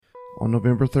On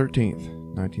November 13th,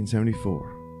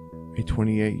 1974, a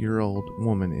 28-year-old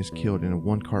woman is killed in a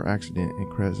one-car accident in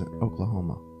Crescent,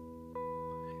 Oklahoma.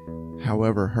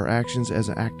 However, her actions as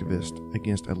an activist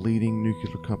against a leading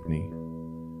nuclear company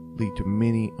lead to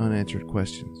many unanswered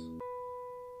questions.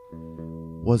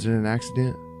 Was it an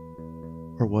accident,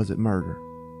 or was it murder?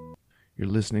 You're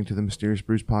listening to the Mysterious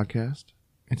Brews podcast,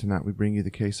 and tonight we bring you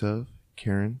the case of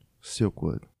Karen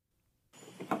Silkwood.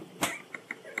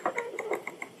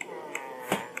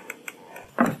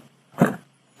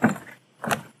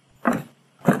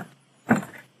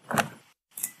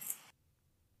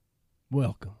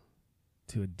 Welcome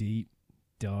to a deep,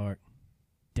 dark,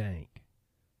 dank,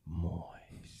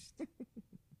 moist.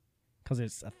 Because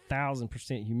it's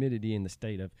 1,000% humidity in the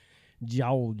state of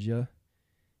Georgia.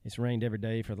 It's rained every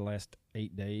day for the last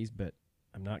 8 days, but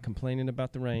I'm not complaining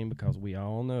about the rain because we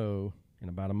all know in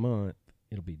about a month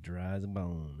it'll be dry as a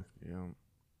bone. Yeah.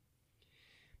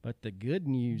 But the good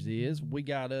news is we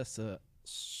got us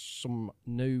some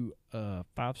new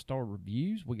 5-star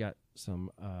reviews. We got some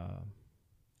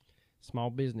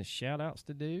small business shout-outs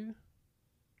to do.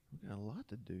 We got a lot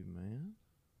to do, man.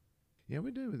 Yeah, we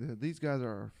do. These guys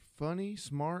are funny,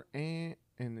 smart, and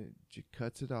it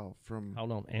cuts it off from...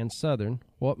 Hold on. And Southern.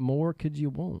 What more could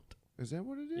you want? Is that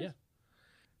what it is? Yeah.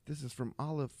 This is from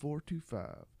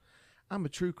Olive425. I'm a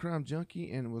true crime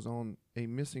junkie and was on a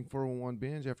missing 411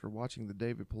 binge after watching the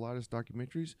David Paulides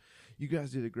documentaries. You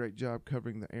guys did a great job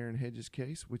covering the Aaron Hedges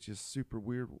case, which is a super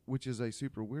weird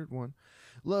one.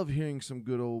 Love hearing some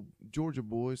good old Georgia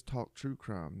boys talk true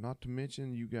crime. Not to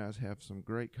mention you guys have some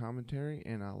great commentary,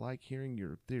 and I like hearing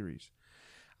your theories.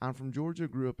 I'm from Georgia,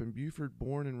 grew up in Buford,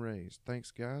 born and raised.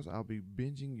 Thanks, guys. I'll be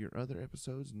binging your other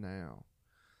episodes now.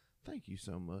 Thank you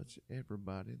so much,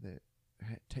 everybody that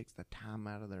takes the time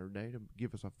out of their day to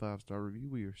give us a 5-star review.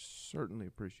 We certainly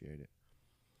appreciate it.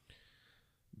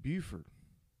 Buford,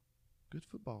 good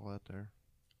football out there.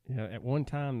 Yeah, at one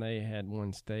time they had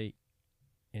one state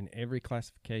in every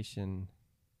classification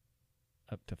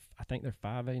up to, I think they're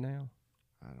 5A now.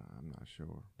 I'm not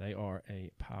sure. They are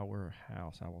a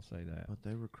powerhouse, I will say that. But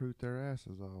they recruit their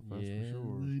asses off, that's yeah, for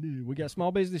sure. They do. We got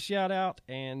small business shout out,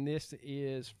 and this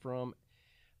is from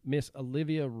Miss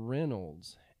Olivia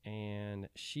Reynolds. And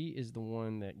she is the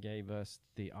one that gave us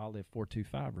the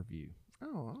Olive425 review.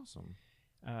 Oh, awesome.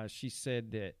 She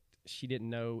said that she didn't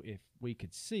know if we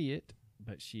could see it,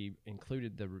 but she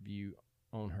included the review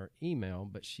on her email.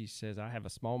 But she says, I have a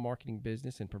small marketing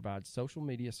business and provide social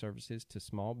media services to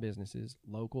small businesses,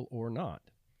 local or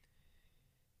not.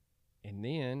 And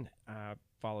then I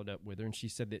followed up with her, and she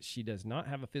said that she does not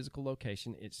have a physical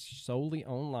location. It's solely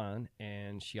online,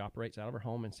 and she operates out of her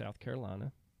home in South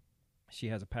Carolina. She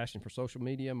has a passion for social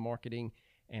media, marketing,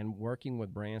 and working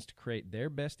with brands to create their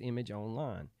best image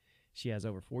online. She has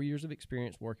over 4 years of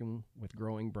experience working with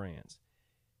growing brands.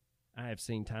 I have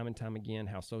seen time and time again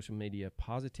how social media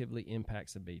positively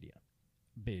impacts a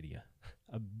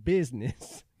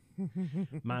business.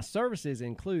 My services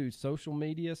include social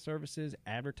media services,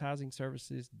 advertising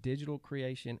services, digital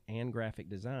creation, and graphic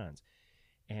designs.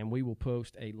 And we will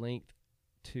post a link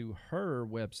to her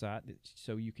website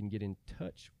so you can get in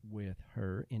touch with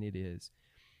her, and it is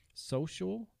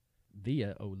social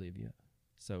via Olivia.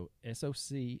 So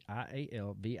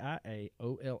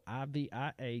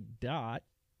SOCIALVIAOLIVIA dot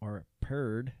or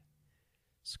PERD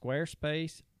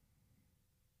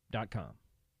squarespace.com.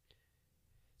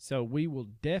 So we will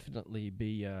definitely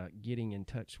be getting in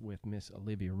touch with Miss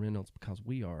Olivia Reynolds because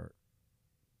we are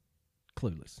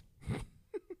clueless.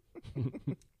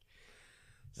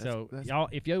 So, y'all,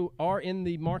 if you are in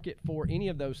the market for any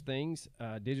of those things,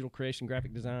 digital creation,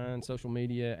 graphic design, social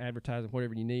media, advertising,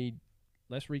 whatever you need,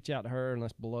 let's reach out to her and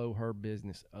let's blow her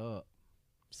business up.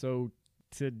 So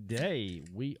today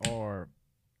we are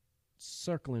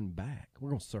circling back.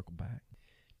 We're going to circle back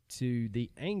to the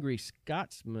Angry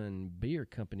Scotsman Beer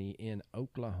Company in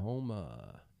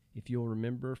Oklahoma. If you'll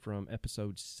remember from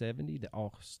episode 70, the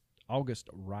August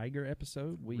Reiger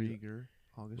episode. Reiger.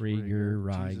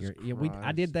 Yeah,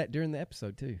 I did that during the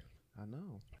episode, too. I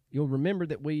know. You'll remember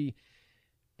that we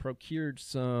procured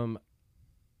some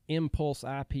Impulse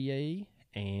IPA,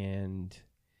 and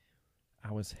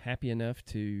I was happy enough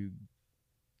to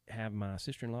have my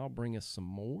sister-in-law bring us some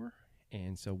more.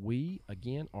 And so we,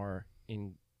 again, are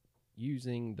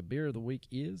using the beer of the week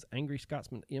is Angry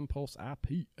Scotsman Impulse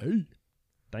IPA.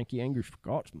 Thank you, Angry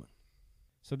Scotsman.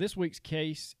 So this week's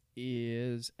case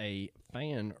is a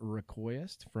fan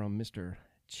request from Mr.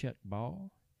 Chuck Ball,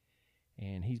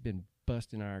 and he's been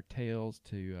busting our tails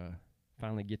to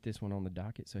finally get this one on the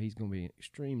docket, so he's going to be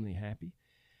extremely happy.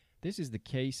 This is the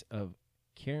case of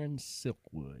Karen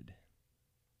Silkwood.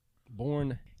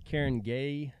 Born Karen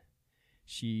Gay,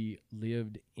 she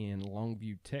lived in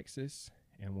Longview, Texas,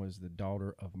 and was the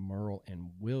daughter of Merle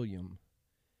and William.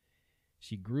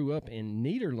 She grew up in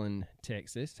Nederland,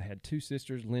 Texas, had two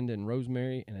sisters, Linda and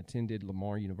Rosemary, and attended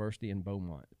Lamar University in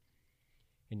Beaumont.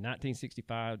 In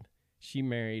 1965, she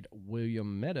married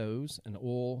William Meadows, an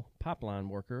oil pipeline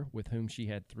worker with whom she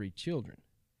had 3 children.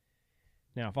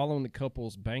 Now, following the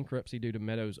couple's bankruptcy due to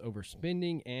Meadows'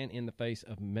 overspending and in the face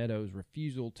of Meadows'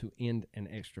 refusal to end an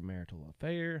extramarital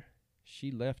affair,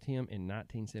 she left him in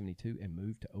 1972 and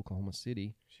moved to Oklahoma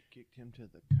City. She kicked him to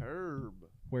the curb.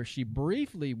 Where she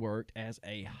briefly worked as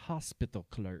a hospital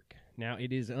clerk. Now,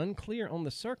 it is unclear on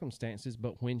the circumstances,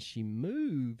 but when she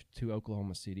moved to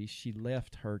Oklahoma City, she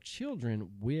left her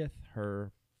children with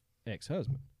her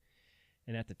ex-husband.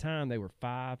 And at the time, they were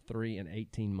 5, 3, and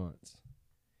 18 months.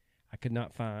 I could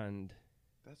not find...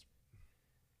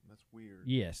 That's weird.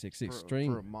 Yes, it's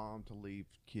extreme. For a mom to leave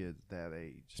kids that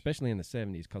age. Especially in the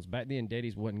 70s, because back then,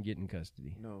 daddies wasn't getting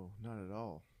custody. No, not at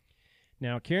all.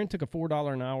 Now, Karen took a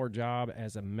 $4 an hour job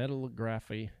as a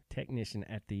metallography technician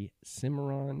at the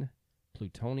Cimarron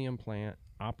plutonium plant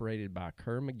operated by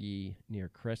Kerr McGee near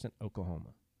Crescent,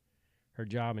 Oklahoma. Her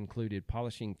job included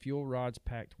polishing fuel rods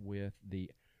packed with the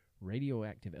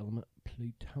radioactive element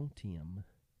plutonium.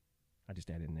 I just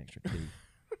added an extra T.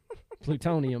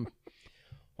 Plutonium.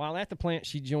 While at the plant,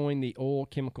 she joined the Oil,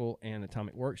 Chemical, and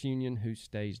Atomic Works Union, who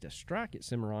staged a strike at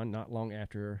Cimarron not long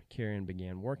after Karen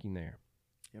began working there.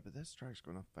 Yeah, but that strike's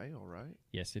going to fail, right?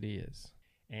 Yes, it is.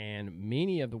 And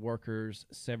many of the workers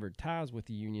severed ties with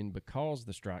the union because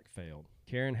the strike failed.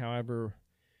 Karen, however,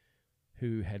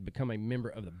 who had become a member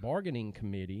of the bargaining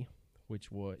committee,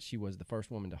 she was the first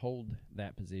woman to hold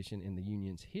that position in the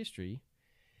union's history,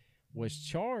 was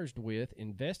charged with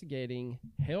investigating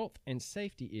health and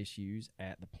safety issues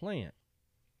at the plant.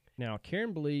 Now,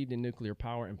 Karen believed in nuclear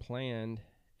power and planned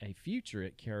a future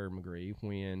at Kerr McGee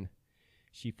when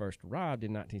she first arrived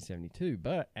in 1972,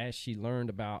 but as she learned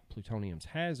about plutonium's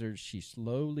hazards, she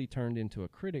slowly turned into a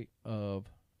critic of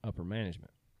upper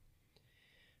management.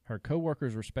 Her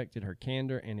co-workers respected her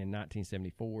candor, and in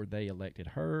 1974, they elected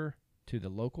her to the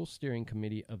local steering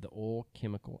committee of the Oil,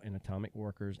 Chemical, and Atomic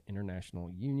Workers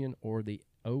International Union, or the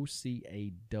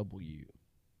OCAW.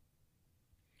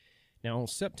 Now, on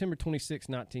September 26,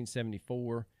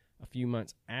 1974, a few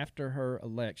months after her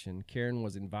election, Karen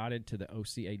was invited to the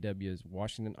OCAW's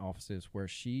Washington offices, where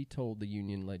she told the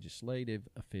union legislative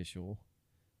official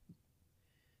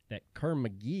that Kerr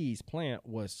McGee's plant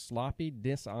was sloppy,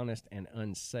 dishonest, and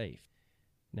unsafe.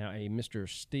 Now, a Mr.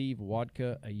 Steve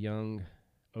Wadka, a young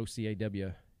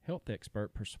OCAW health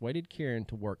expert, persuaded Karen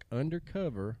to work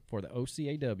undercover for the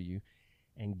OCAW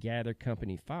and gather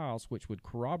company files which would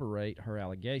corroborate her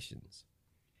allegations.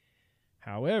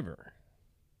 However,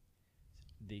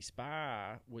 the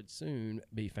spy would soon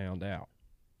be found out.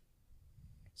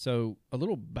 So, a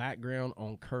little background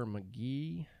on Kerr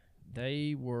McGee.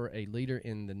 They were a leader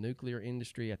in the nuclear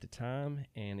industry at the time,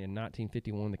 and in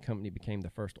 1951, the company became the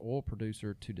first oil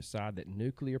producer to decide that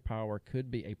nuclear power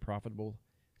could be a profitable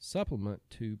supplement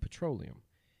to petroleum,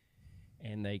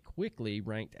 and they quickly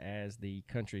ranked as the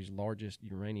country's largest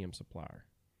uranium supplier.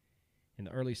 In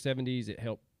the early 70s, it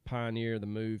helped pioneer the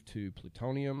move to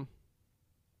plutonium,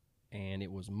 and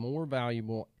it was more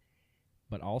valuable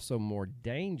but also more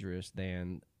dangerous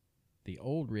than the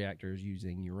old reactors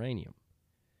using uranium.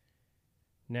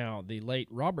 Now, the late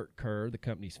Robert Kerr, the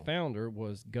company's founder,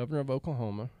 was governor of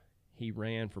Oklahoma. He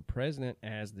ran for president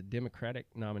as the Democratic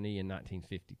nominee in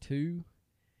 1952.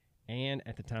 And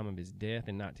at the time of his death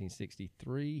in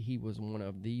 1963, he was one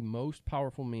of the most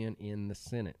powerful men in the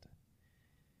Senate.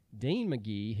 Dean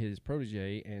McGee, his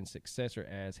protege and successor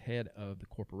as head of the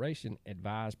corporation,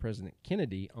 advised President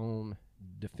Kennedy on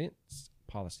defense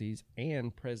policies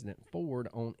and President Ford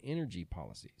on energy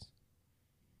policies.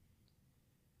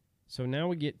 So now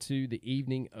we get to the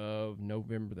evening of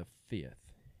November the 5th,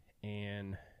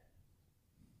 and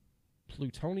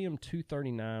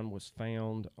plutonium-239 was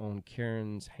found on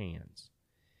Karen's hands.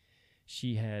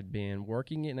 She had been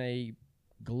working in a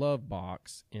glove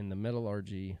box in the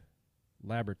metallurgy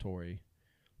laboratory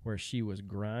where she was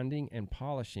grinding and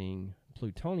polishing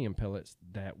plutonium pellets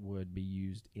that would be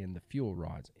used in the fuel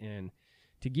rods. And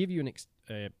to give you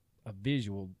a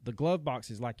visual, the glove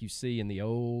box is like you see in the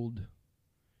old...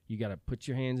 You got to put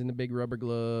your hands in the big rubber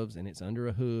gloves, and it's under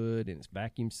a hood, and it's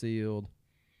vacuum sealed.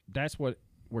 That's what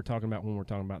we're talking about when we're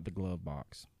talking about the glove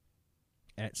box.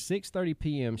 At 6:30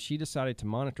 p.m., she decided to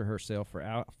monitor herself for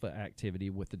alpha activity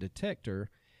with the detector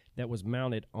that was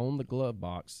mounted on the glove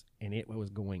box, and it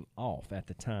was going off at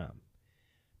the time.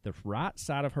 The right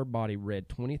side of her body read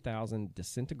 20,000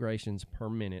 disintegrations per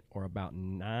minute, or about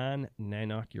 9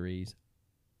 nanocuries,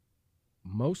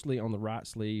 mostly on the right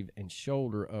sleeve and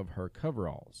shoulder of her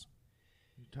coveralls.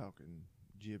 You're talking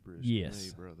gibberish Yes. to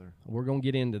me, brother. We're going to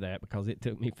get into that because it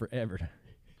took me forever.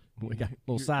 We got a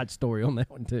little side story on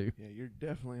that one, too. Yeah, you're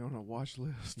definitely on a watch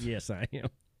list. Yes, I am.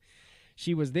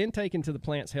 She was then taken to the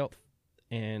plant's health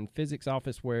and physics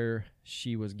office, where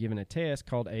she was given a test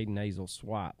called a nasal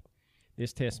swab.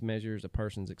 This test measures a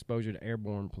person's exposure to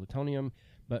airborne plutonium,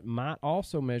 but might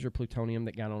also measure plutonium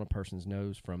that got on a person's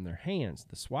nose from their hands.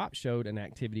 The swab showed an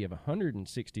activity of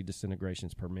 160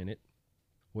 disintegrations per minute,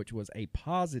 which was a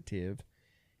positive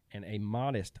and a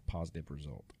modest positive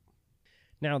result.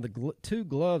 Now, the two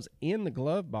gloves in the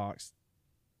glove box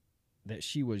that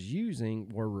she was using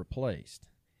were replaced.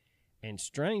 And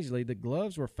strangely, the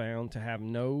gloves were found to have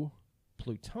no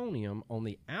plutonium on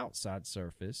the outside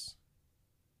surface,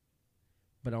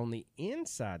 but on the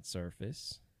inside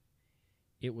surface,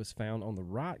 it was found on the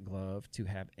right glove to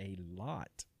have a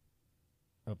lot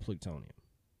of plutonium.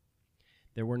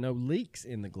 There were no leaks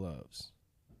in the gloves.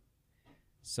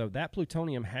 So that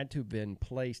plutonium had to have been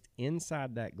placed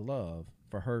inside that glove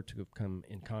for her to have come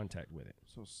in contact with it.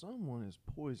 So someone is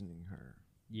poisoning her.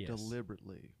 Yes.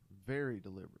 Deliberately. Very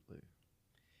deliberately.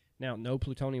 Now, no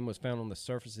plutonium was found on the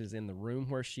surfaces in the room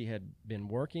where she had been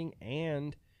working,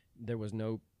 and there was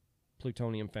no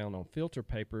plutonium found on filter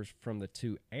papers from the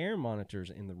 2 air monitors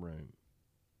in the room.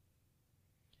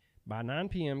 By 9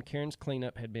 p.m., Karen's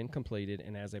cleanup had been completed,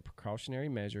 and as a precautionary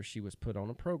measure, she was put on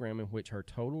a program in which her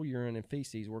total urine and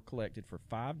feces were collected for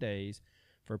 5 days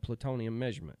for plutonium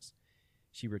measurements.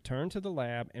 She returned to the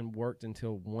lab and worked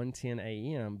until 1:10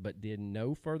 a.m., but did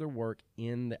no further work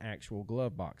in the actual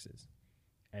glove boxes.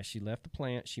 As she left the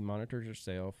plant, she monitored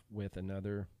herself with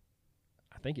another,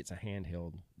 I think it's a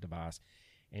handheld device,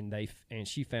 and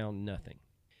she found nothing.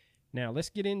 Now, let's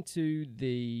get into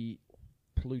the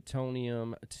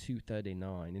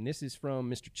plutonium-239, and this is from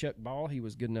Mr. Chuck Ball. He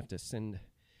was good enough to send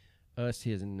us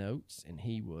his notes, and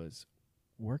he was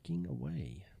working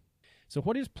away. So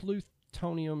what is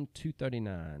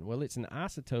plutonium-239? Well, it's an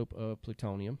isotope of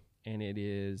plutonium, and it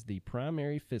is the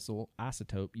primary fissile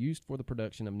isotope used for the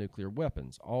production of nuclear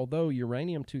weapons, although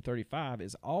uranium-235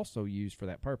 is also used for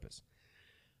that purpose.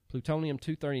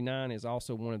 Plutonium-239 is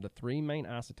also one of the 3 main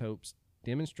isotopes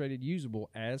demonstrated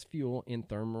usable as fuel in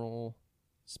thermal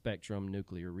spectrum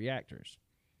nuclear reactors,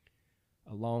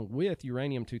 along with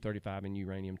uranium-235 and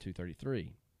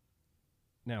uranium-233.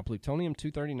 Now,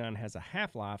 plutonium-239 has a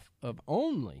half-life of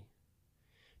only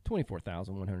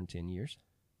 24,110 years,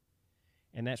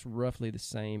 and that's roughly the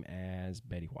same as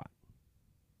Betty White.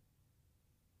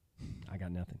 I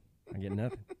got nothing. I get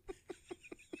nothing.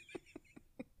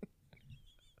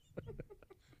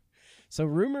 So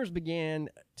rumors began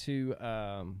to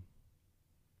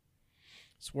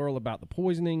swirl about the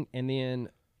poisoning, and then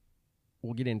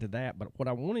we'll get into that. But what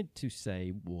I wanted to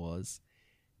say was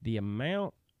the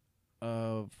amount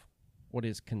of what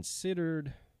is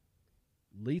considered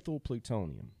lethal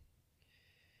plutonium.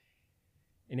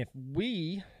 And if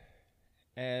we,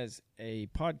 as a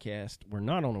podcast, were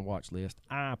not on a watch list,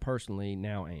 I personally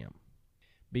now am.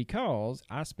 Because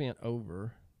I spent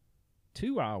over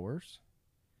 2 hours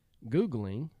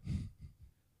Googling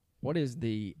what is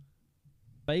the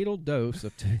fatal dose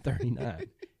of 239.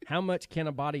 How much can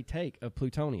a body take of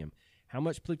plutonium? How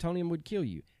much plutonium would kill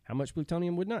you? How much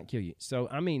plutonium would not kill you? So,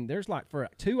 I mean, there's like for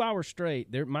 2 hours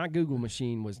straight, my Google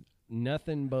machine was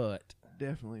nothing but.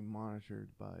 Definitely monitored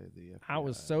by the FBI. I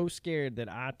was so scared that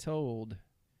I told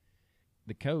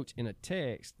the coach in a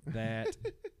text that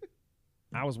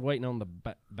I was waiting on the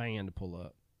van to pull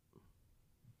up.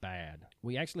 Bad.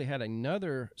 We actually had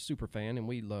another super fan, and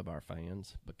we love our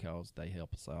fans because they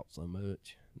help us out so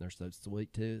much. They're so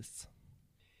sweet to us.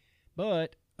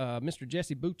 But Mr.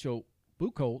 Jesse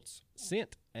Buchholz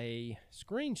sent a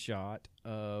screenshot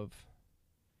of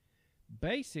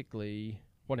basically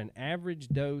what an average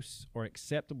dose or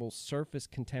acceptable surface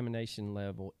contamination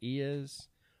level is,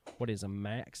 what is a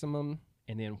maximum,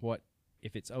 and then what,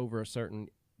 if it's over a certain,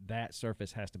 that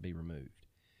surface has to be removed.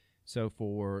 So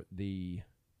for the...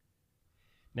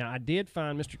 Now, I did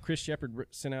find Mr. Chris Shepard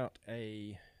sent out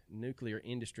a nuclear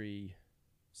industry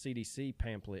CDC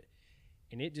pamphlet,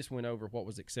 and it just went over what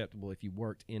was acceptable if you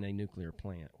worked in a nuclear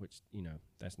plant, which,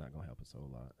 that's not going to help us a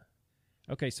whole lot.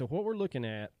 Okay, so what we're looking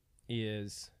at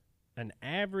is an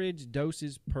average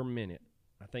doses per minute,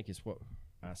 I think is what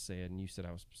I said, and you said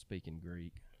I was speaking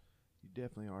Greek. You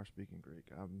definitely are speaking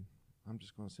Greek. I'm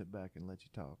just going to sit back and let you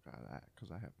talk because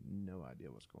I have no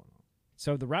idea what's going on.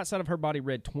 So the right side of her body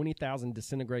read 20,000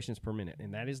 disintegrations per minute,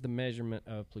 and that is the measurement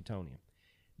of plutonium.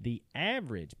 The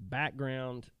average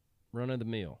background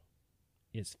run-of-the-mill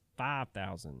is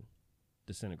 5,000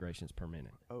 disintegrations per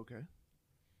minute. Okay.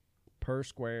 Per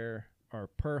square or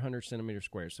per 100 centimeter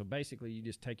square. So basically, you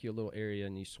just take your little area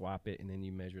and you swap it, and then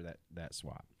you measure that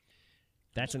swap.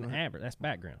 That's an average. That's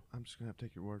background. I'm just going to have to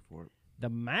take your word for it. The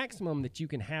maximum that you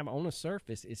can have on a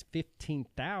surface is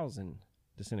 15,000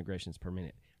 disintegrations per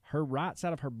minute. Her right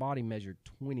side of her body measured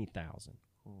 20,000.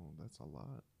 Oh, that's a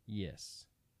lot. Yes.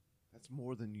 That's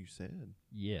more than you said.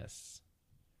 Yes.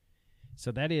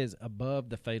 So that is above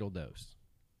the fatal dose.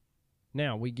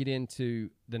 Now we get into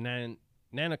the nano.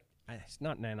 It's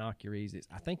not nanocuries.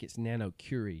 I think it's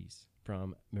nanocuries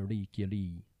from Marie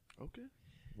Curie. Okay.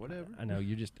 Whatever. I know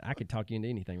I could talk you into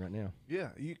anything right now. Yeah,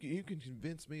 you can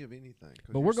convince me of anything.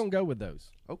 But we're going to go with those.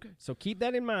 Okay. So keep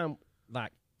that in mind.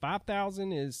 Like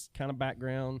 5,000 is kind of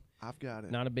background. I've got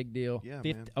it. Not a big deal. Yeah,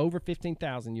 man. Over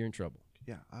 15,000, you're in trouble.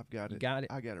 Yeah, I've got it. You got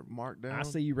it? I got it marked down. I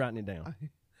see you writing it down.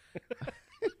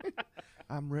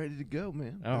 I'm ready to go,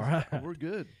 man. All right. We're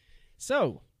good.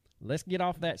 So let's get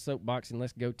off that soapbox and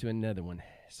let's go to another one.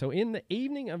 So in the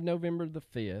evening of November the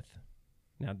 5th,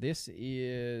 now this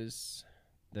is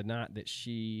the night that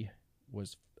she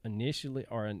initially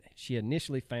found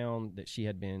that she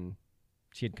had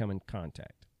come in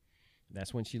contact.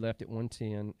 That's when she left at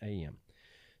 1:10 a.m.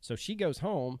 So she goes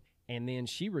home, and then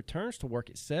she returns to work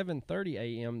at 7:30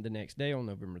 a.m. the next day on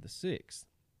November the 6th.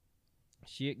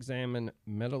 She examined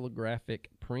metallographic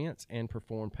prints and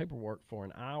performed paperwork for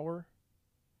an hour,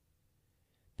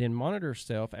 then monitored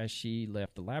herself as she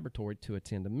left the laboratory to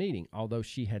attend a meeting. Although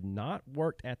she had not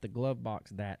worked at the glove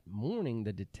box that morning,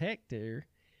 the detector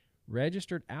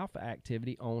registered alpha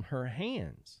activity on her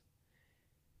hands.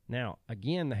 Now,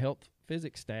 again, the health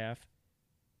physics staff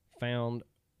found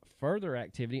further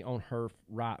activity on her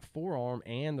right forearm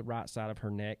and the right side of her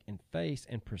neck and face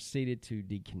and proceeded to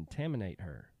decontaminate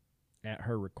her. At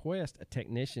her request, a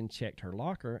technician checked her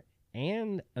locker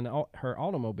and her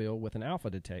automobile with an alpha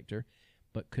detector,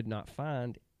 but could not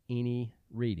find any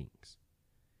readings.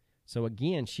 So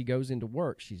again, she goes into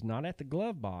work. She's not at the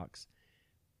glove box.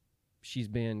 She's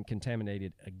been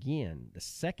contaminated again, the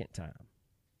second time.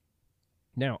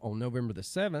 Now, on November the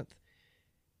 7th,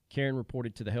 Karen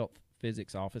reported to the health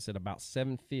physics office at about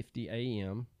 7:50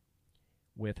 a.m.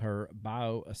 with her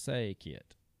bioassay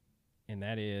kit. And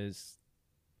that is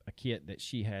a kit that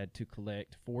she had to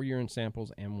collect 4 urine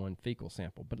samples and 1 fecal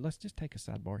sample. But let's just take a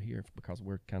sidebar here because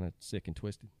we're kind of sick and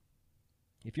twisted.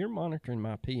 If you're monitoring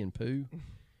my pee and poo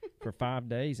for 5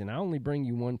 days and I only bring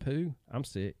you 1 poo, I'm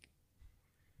sick.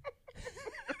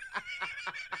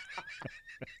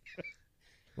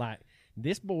 Like,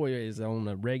 this boy is on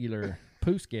a regular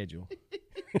poo schedule.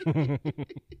 I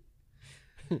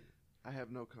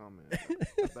have no comment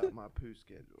about my poo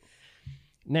schedule.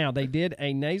 Now, they did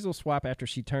a nasal swab after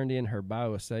she turned in her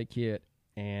bioassay kit,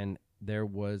 and there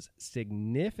was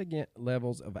significant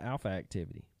levels of alpha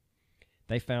activity.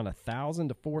 They found 1,000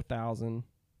 to 4,000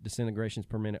 disintegrations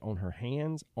per minute on her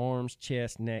hands, arms,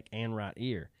 chest, neck, and right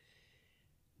ear.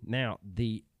 Now,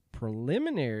 the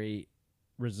preliminary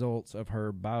results of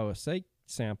her bioassay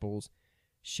samples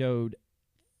showed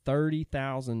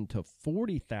 30,000 to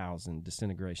 40,000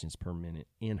 disintegrations per minute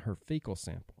in her fecal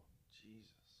sample.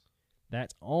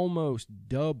 That's almost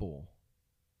double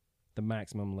the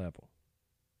maximum level.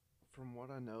 From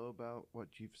what I know about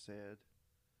what you've said,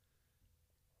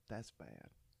 that's bad.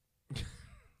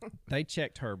 They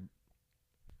checked her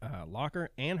locker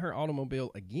and her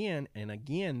automobile again, and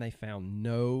again they found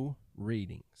no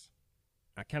readings.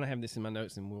 I kind of have this in my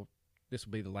notes, and this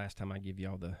will be the last time I give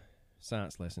y'all the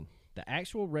science lesson. The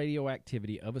actual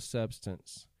radioactivity of a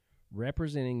substance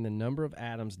representing the number of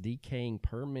atoms decaying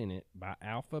per minute by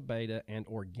alpha, beta, and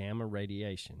or gamma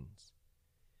radiation.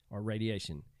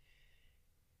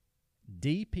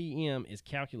 DPM is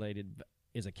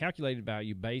a calculated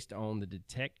value based on the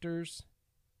detector's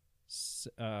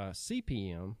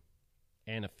CPM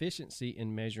and efficiency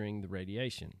in measuring the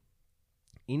radiation.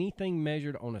 Anything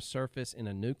measured on a surface in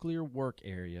a nuclear work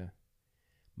area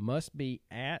must be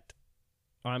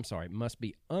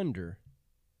under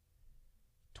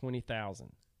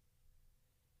 20,000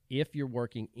 if you're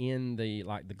working in the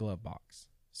glove box.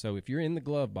 So if you're in the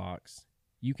glove box,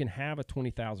 you can have a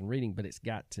 20,000 reading, but it's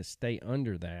got to stay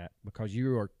under that because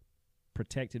you are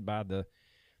protected by the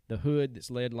hood that's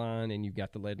lead line, and you've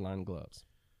got the lead line gloves.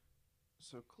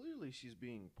 So clearly she's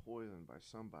being poisoned by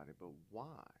somebody, but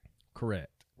why?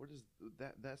 Correct.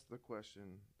 That's the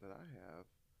question that I have,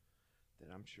 that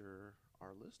I'm sure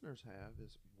our listeners have,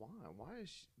 is why?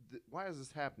 Why is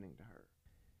this happening to her?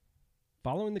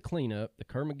 Following the cleanup, the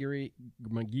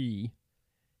Kerr-McGee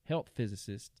health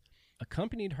physicists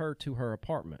accompanied her to her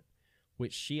apartment,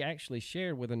 which she actually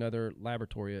shared with another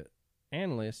laboratory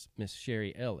analyst, Miss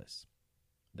Sherry Ellis.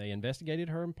 They investigated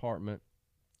her apartment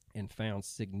and found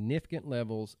significant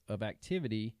levels of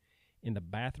activity in the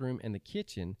bathroom and the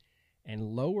kitchen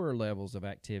and lower levels of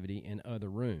activity in other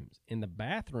rooms. In the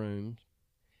bathroom,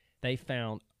 they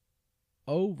found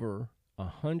over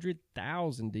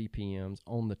 100,000 DPMs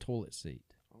on the toilet seat.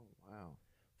 Oh, wow.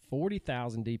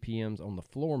 40,000 DPMs on the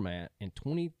floor mat and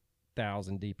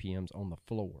 20,000 DPMs on the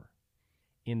floor.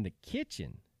 In the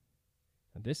kitchen,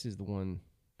 now this is the one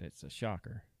that's a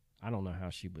shocker. I don't know how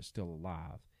she was still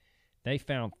alive. They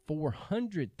found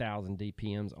 400,000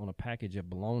 DPMs on a package of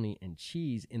bologna and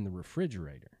cheese in the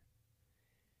refrigerator.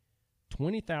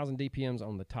 20,000 DPMs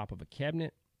on the top of a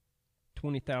cabinet,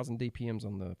 20,000 DPMs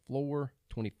on the floor,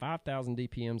 25,000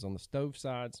 DPMs on the stove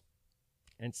sides,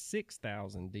 and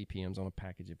 6,000 DPMs on a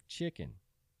package of chicken.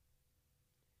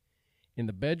 In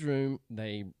the bedroom,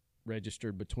 they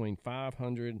registered between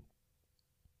 500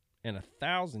 and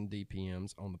 1,000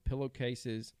 DPMs on the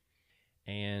pillowcases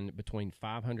and between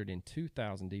 500 and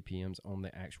 2,000 DPMs on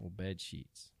the actual bed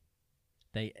sheets.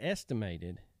 They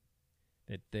estimated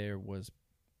that there was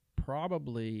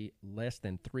probably less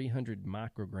than 300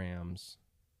 micrograms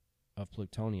of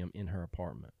plutonium in her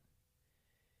apartment.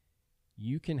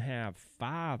 You can have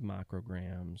 5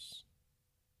 micrograms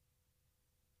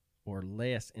or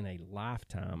less in a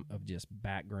lifetime of just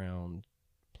background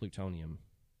plutonium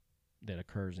that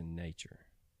occurs in nature,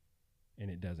 and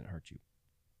it doesn't hurt you.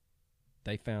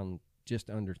 They found just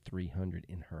under 300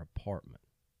 in her apartment.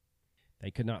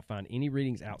 They could not find any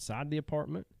readings outside the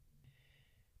apartment.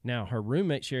 Now, her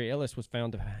roommate, Sherry Ellis, was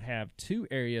found to have 2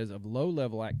 areas of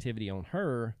low-level activity on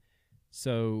her,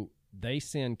 so they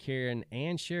send Karen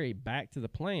and Sherry back to the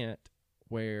plant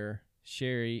where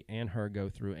Sherry and her go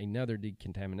through another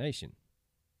decontamination.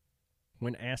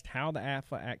 When asked how the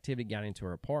alpha activity got into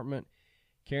her apartment,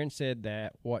 Karen said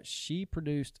that when she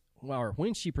produced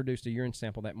a urine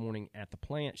sample that morning at the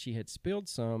plant, she had spilled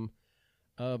some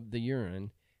of the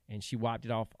urine, and she wiped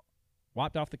off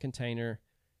the container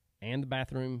and the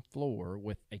bathroom floor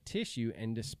with a tissue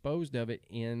and disposed of it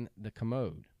in the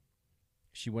commode.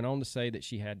 She went on to say that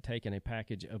she had taken a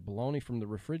package of bologna from the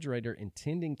refrigerator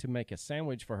intending to make a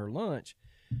sandwich for her lunch,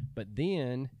 but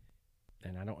then,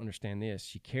 and I don't understand this,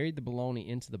 she carried the bologna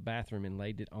into the bathroom and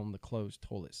laid it on the closed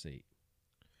toilet seat.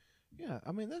 Yeah,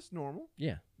 I mean, that's normal.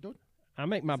 Yeah. Don't I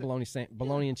make my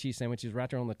bologna and cheese sandwiches right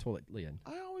there on the toilet lid.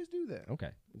 I always do that. Okay.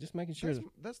 Just making sure.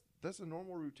 That's a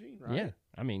normal routine, right? Yeah.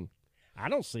 I mean, I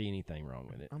don't see anything wrong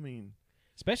with it. I mean,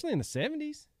 especially in the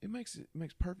 70s. It makes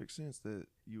perfect sense that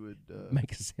you would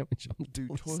make a sandwich on the do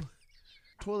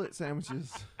toilet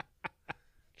sandwiches.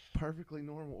 Perfectly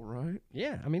normal, right?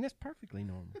 Yeah, I mean, that's perfectly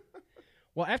normal.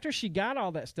 Well, after she got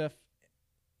all that stuff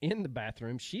in the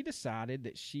bathroom, she decided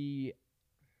that she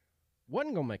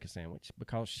wasn't going to make a sandwich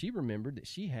because she remembered that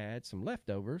she had some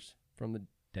leftovers from the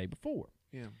day before.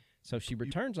 Yeah. So she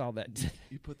returns all that.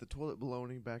 You put the toilet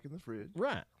bologna back in the fridge.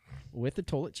 Right. With the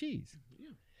toilet cheese.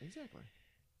 Yeah, exactly.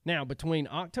 Now, between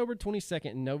October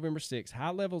 22nd and November 6th,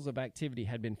 high levels of activity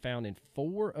had been found in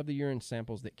 4 of the urine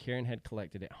samples that Karen had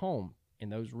collected at home, and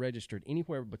those registered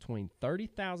anywhere between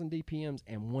 30,000 DPMs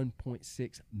and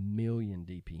 1.6 million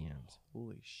DPMs.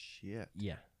 Holy shit.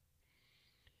 Yeah.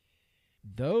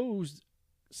 Those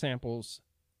samples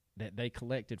that they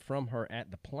collected from her at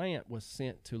the plant was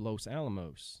sent to Los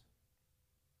Alamos.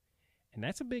 And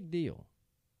that's a big deal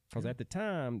because at the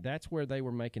time, that's where they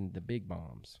were making the big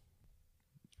bombs.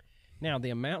 Now, the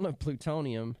amount of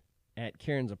plutonium at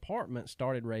Karen's apartment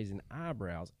started raising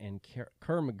eyebrows, and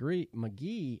Kerr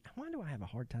McGee, why do I have a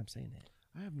hard time saying that?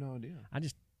 I have no idea. I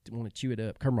just want to chew it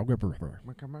up. Kerr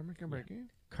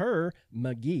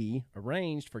McGee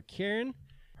arranged for Karen,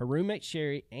 her roommate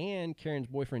Sherry, and Karen's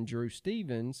boyfriend Drew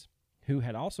Stevens, who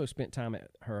had also spent time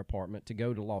at her apartment, to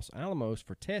go to Los Alamos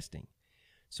for testing.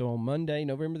 So on Monday,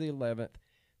 November the 11th,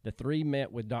 the 3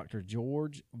 met with Dr.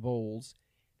 George Voles,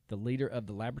 the leader of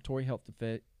the Laboratory Health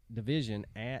Division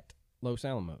at Los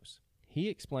Alamos. He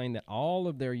explained that all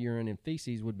of their urine and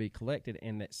feces would be collected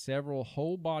and that several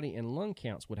whole body and lung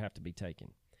counts would have to be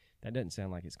taken. That doesn't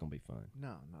sound like it's going to be fun.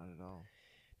 No, not at all.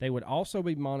 They would also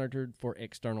be monitored for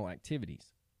external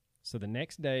activities. So the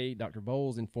next day, Dr.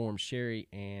 Voles informed Sherry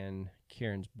and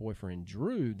Karen's boyfriend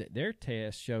Drew that their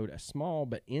tests showed a small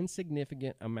but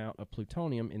insignificant amount of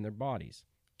plutonium in their bodies.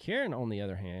 Karen, on the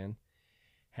other hand,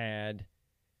 had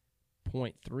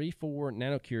 0.34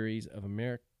 nanocuries of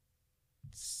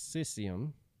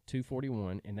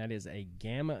americesium-241, and that is a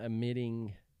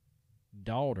gamma-emitting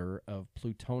daughter of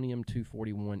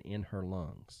plutonium-241 in her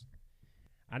lungs.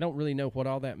 I don't really know what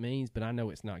all that means, but I know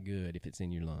it's not good if it's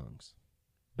in your lungs.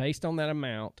 Based on that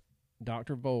amount,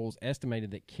 Dr. Voles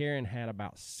estimated that Karen had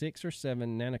about 6 or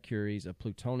 7 nanocuries of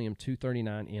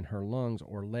plutonium-239 in her lungs,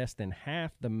 or less than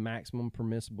half the maximum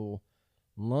permissible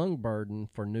lung burden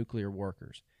for nuclear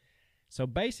workers. So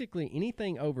basically,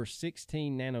 anything over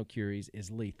 16 nanocuries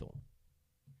is lethal.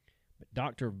 But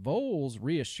Dr. Voles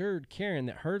reassured Karen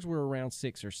that hers were around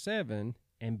 6 or 7,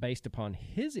 and based upon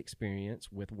his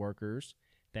experience with workers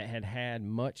that had had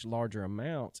much larger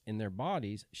amounts in their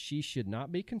bodies, she should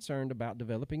not be concerned about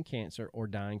developing cancer or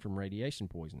dying from radiation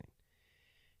poisoning.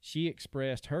 She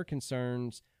expressed her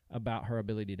concerns about her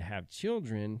ability to have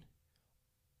children,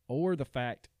 or the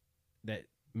fact that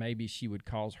maybe she would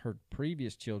cause her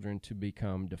previous children to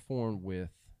become deformed with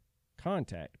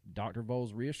contact. Dr.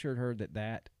 Voles reassured her that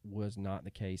that was not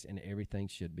the case and everything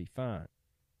should be fine.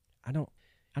 I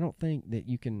don't think that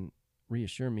you can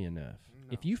reassure me enough. No.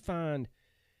 If you find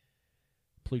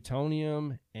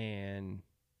plutonium and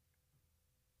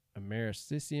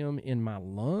americium in my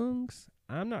lungs,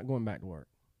 I'm not going back to work.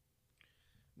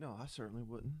 No, I certainly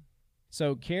wouldn't.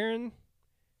 So Karen,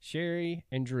 Sherry,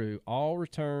 and Drew all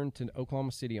returned to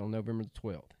Oklahoma City on November the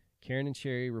 12th. Karen and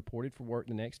Sherry reported for work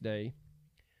the next day,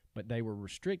 but they were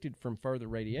restricted from further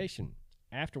radiation.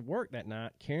 After work that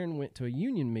night, Karen went to a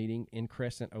union meeting in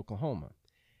Crescent, Oklahoma.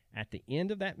 At the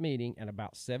end of that meeting, at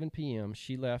about 7 p.m.,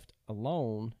 she left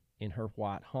alone in her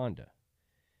white Honda.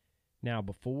 Now,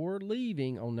 before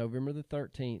leaving on November the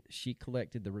 13th, she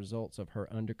collected the results of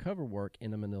her undercover work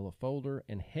in a manila folder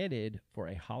and headed for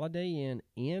a Holiday Inn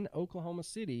in Oklahoma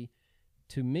City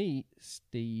to meet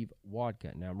Steve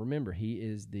Wadka. Now, remember, he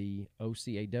is the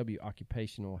OCAW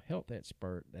occupational health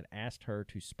expert that asked her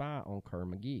to spy on Kerr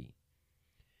McGee.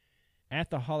 At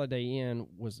the Holiday Inn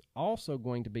was also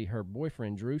going to be her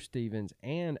boyfriend, Drew Stevens,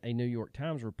 and a New York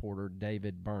Times reporter,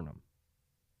 David Burnham.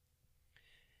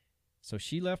 So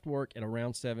she left work at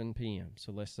around 7 p.m.,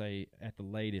 so let's say at the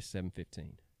latest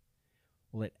 7:15.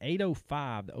 Well, at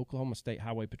 8:05, the Oklahoma State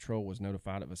Highway Patrol was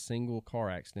notified of a single car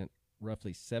accident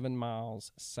roughly 7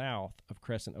 miles south of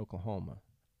Crescent, Oklahoma.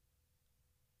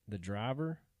 The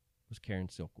driver was Karen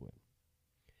Silkwood.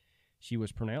 She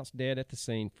was pronounced dead at the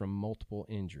scene from multiple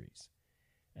injuries.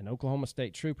 An Oklahoma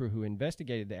State trooper who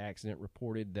investigated the accident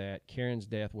reported that Karen's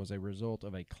death was a result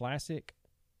of a classic,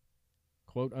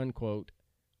 quote-unquote,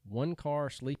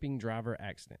 one-car sleeping driver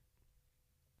accident.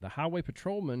 The highway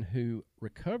patrolman who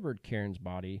recovered Karen's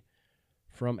body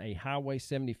from a Highway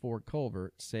 74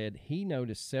 culvert said he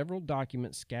noticed several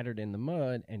documents scattered in the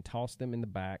mud and tossed them in the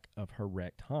back of her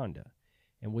wrecked Honda.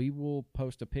 And we will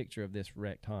post a picture of this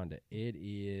wrecked Honda. It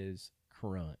is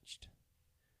crunched.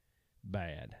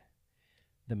 Bad.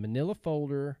 The manila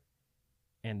folder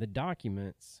and the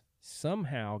documents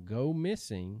somehow go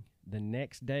missing the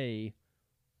next day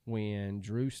when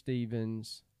Drew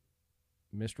Stevens,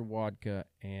 Mr. Wadka,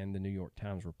 and the New York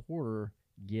Times reporter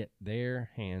get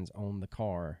their hands on the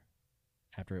car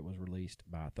after it was released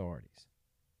by authorities.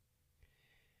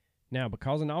 Now,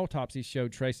 because an autopsy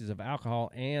showed traces of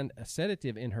alcohol and a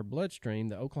sedative in her bloodstream,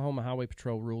 the Oklahoma Highway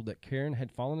Patrol ruled that Karen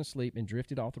had fallen asleep and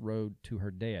drifted off the road to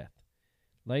her death.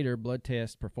 Later, blood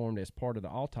tests performed as part of the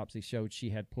autopsy showed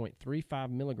she had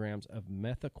 0.35 milligrams of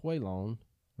methaqualone,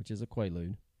 which is a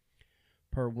quaalude,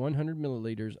 per 100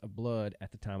 milliliters of blood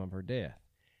at the time of her death.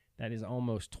 That is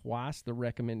almost twice the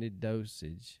recommended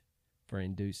dosage for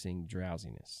inducing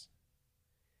drowsiness.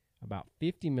 About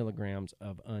 50 milligrams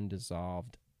of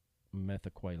undissolved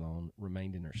methaqualone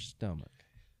remained in her stomach.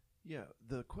 Yeah,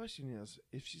 the question is,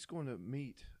 if she's going to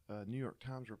meet a New York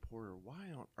Times reporter,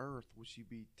 why on earth would she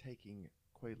be taking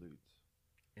quaaludes?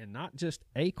 And not just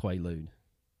a quaalude.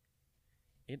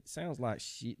 It sounds like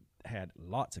she had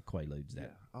lots of quaaludes. Yeah,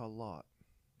 a lot.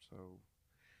 So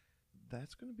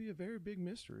that's going to be a very big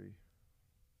mystery.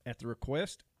 At the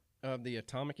request of the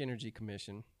Atomic Energy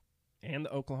Commission and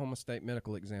the Oklahoma State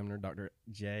Medical Examiner, Dr.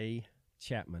 J.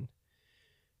 Chapman,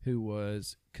 who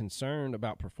was concerned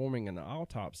about performing an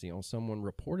autopsy on someone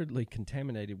reportedly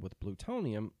contaminated with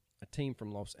plutonium, a team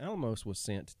from Los Alamos was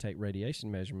sent to take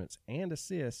radiation measurements and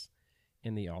assist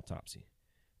in the autopsy.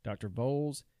 Dr.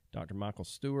 Voles, Dr. Michael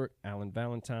Stewart, Alan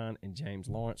Valentine, and James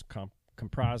Lawrence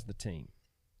comprised the team.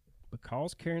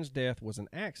 Because Karen's death was an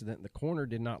accident, the coroner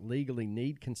did not legally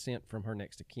need consent from her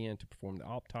next of kin to perform the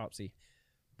autopsy,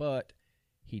 but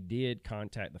he did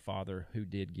contact the father, who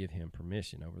did give him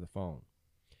permission over the phone.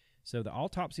 So the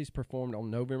autopsy is performed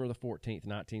on November the 14th,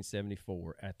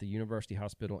 1974 at the University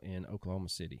Hospital in Oklahoma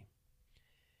City.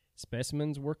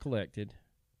 Specimens were collected,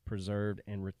 preserved,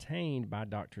 and retained by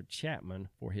Dr. Chapman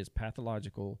for his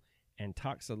pathological and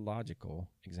toxicological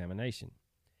examination.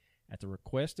 At the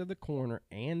request of the coroner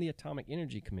and the Atomic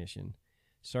Energy Commission,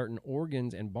 certain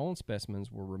organs and bone specimens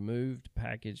were removed,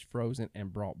 packaged, frozen,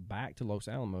 and brought back to Los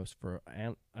Alamos for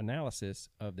analysis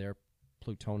of their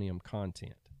plutonium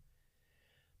content.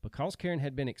 Because Karen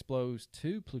had been exposed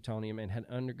to plutonium and had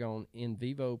undergone in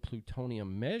vivo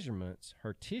plutonium measurements,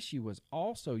 her tissue was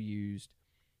also used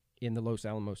in the Los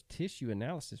Alamos tissue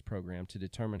analysis program to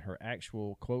determine her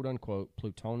actual quote-unquote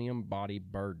plutonium body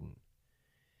burden,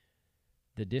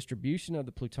 the distribution of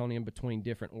the plutonium between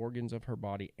different organs of her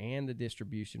body, and the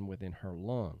distribution within her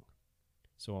lung.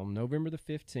 So on November the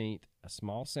 15th, a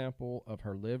small sample of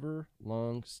her liver,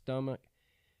 lung, stomach,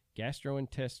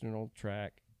 gastrointestinal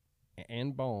tract,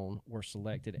 and bone were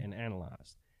selected and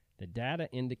analyzed. The data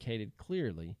indicated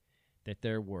clearly that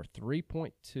there were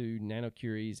 3.2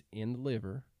 nanocuries in the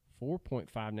liver, 4.5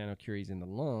 nanocuries in the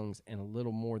lungs, and a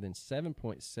little more than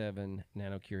 7.7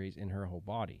 nanocuries in her whole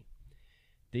body.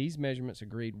 These measurements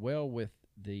agreed well with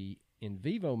the in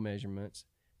vivo measurements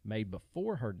made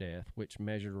before her death, which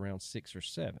measured around 6 or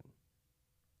 7.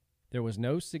 There was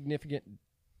no significant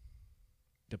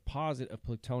deposit of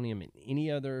plutonium in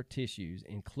any other tissues,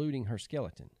 including her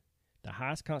skeleton. The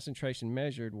highest concentration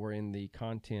measured were in the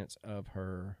contents of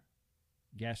her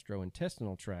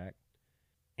gastrointestinal tract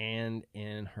and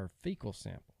in her fecal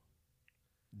sample.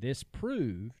 This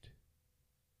proved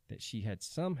that she had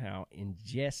somehow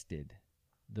ingested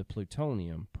the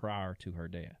plutonium prior to her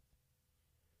death.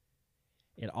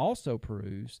 It also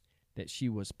proves that she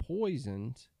was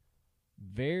poisoned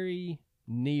very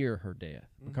near her death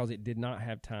because it did not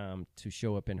have time to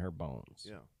show up in her bones.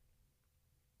 Yeah.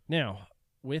 Now,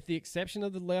 with the exception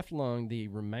of the left lung, the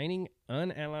remaining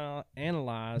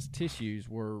unanalyzed tissues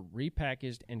were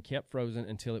repackaged and kept frozen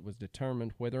until it was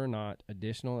determined whether or not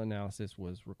additional analysis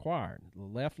was required. The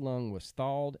left lung was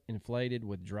thawed, inflated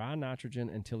with dry nitrogen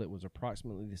until it was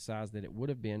approximately the size that it would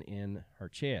have been in her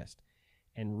chest,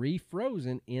 and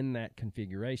refrozen in that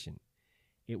configuration.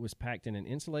 It was packed in an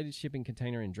insulated shipping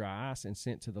container in dry ice and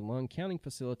sent to the lung counting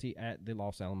facility at the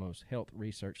Los Alamos Health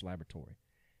Research Laboratory.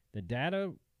 The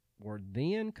data were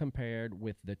then compared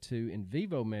with the 2 in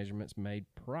vivo measurements made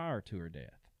prior to her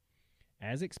death.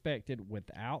 As expected,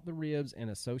 without the ribs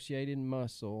and associated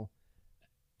muscle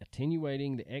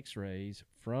attenuating the x-rays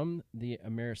from the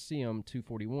Americium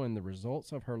 241, the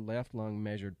results of her left lung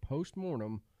measured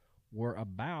post-mortem were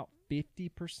about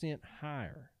 50%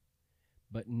 higher,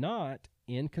 but not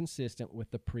inconsistent with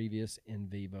the previous in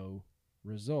vivo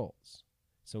results.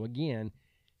 So again,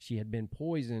 she had been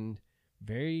poisoned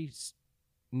very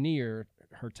near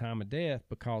her time of death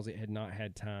because it had not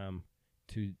had time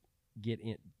to get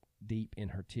in deep in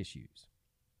her tissues.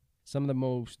 Some of the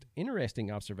most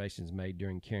interesting observations made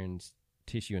during Karen's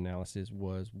tissue analysis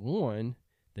was 1,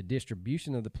 the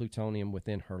distribution of the plutonium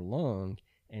within her lung,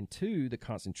 and 2, the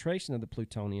concentration of the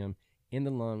plutonium in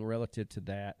the lung relative to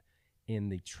that in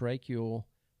the tracheal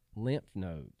lymph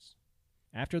nodes.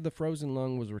 After the frozen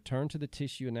lung was returned to the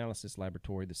tissue analysis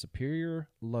laboratory, the superior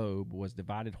lobe was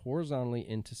divided horizontally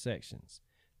into sections.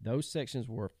 Those sections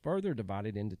were further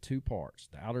divided into 2 parts,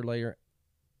 the outer layer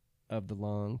of the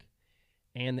lung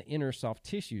and the inner soft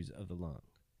tissues of the lung.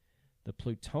 The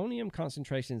plutonium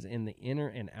concentrations in the inner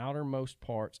and outermost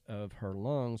parts of her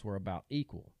lungs were about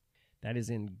equal. That is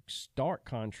in stark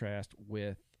contrast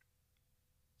with,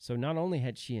 so not only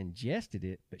had she ingested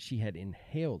it, but she had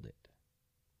inhaled it.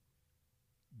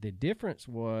 The difference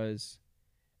was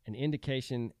an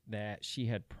indication that she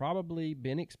had probably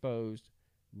been exposed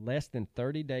less than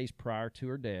 30 days prior to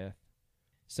her death.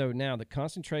 So now the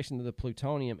concentration of the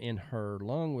plutonium in her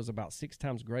lung was about 6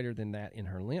 times greater than that in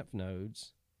her lymph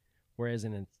nodes, whereas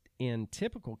in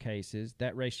typical cases,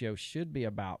 that ratio should be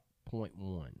about 0.1.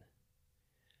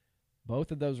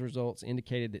 Both of those results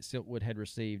indicated that Silkwood had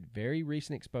received very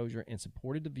recent exposure and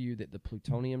supported the view that the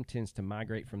plutonium tends to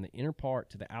migrate from the inner part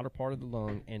to the outer part of the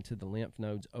lung and to the lymph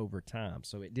nodes over time.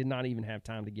 So it did not even have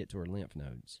time to get to her lymph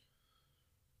nodes.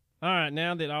 All right,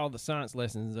 now that all the science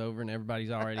lessons is over and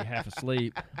everybody's already half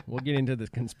asleep, we'll get into the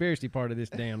conspiracy part of this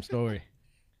damn story.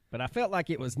 But I felt like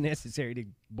it was necessary to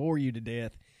bore you to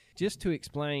death just to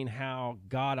explain how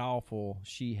god-awful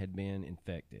she had been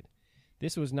infected.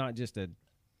 This was not just a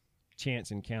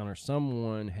chance encounter.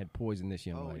 Someone had poisoned this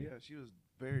young lady. Oh, yeah, she was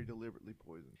very deliberately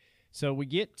poisoned. So we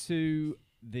get to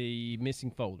the missing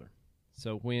folder.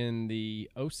 So when the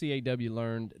OCAW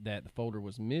learned that the folder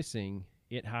was missing,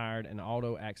 it hired an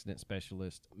auto accident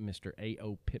specialist, Mr.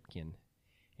 A.O. Pipkin,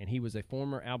 and he was a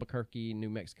former Albuquerque, New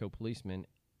Mexico policeman,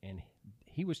 and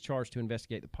he was charged to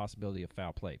investigate the possibility of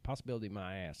foul play. Possibility,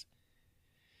 my ass.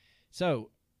 So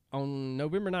on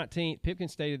November 19th, Pipkin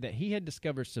stated that he had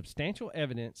discovered substantial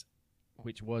evidence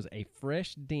which was a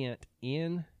fresh dent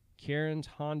in Karen's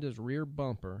Honda's rear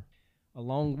bumper,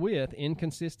 along with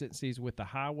inconsistencies with the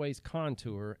highway's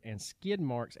contour and skid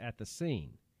marks at the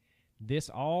scene. This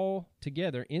all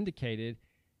together indicated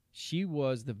she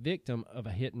was the victim of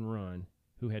a hit and run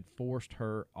who had forced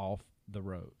her off the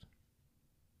road.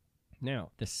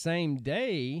 Now, the same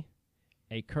day,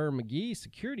 a Kerr-McGee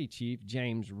security chief,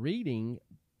 James Reading,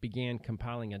 began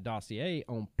compiling a dossier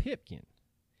on Pipkin.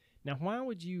 Now, why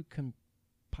would you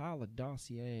compile a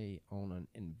dossier on an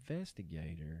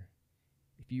investigator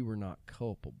if you were not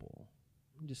culpable?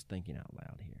 I'm just thinking out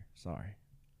loud here. Sorry.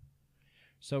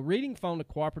 So Reading phoned a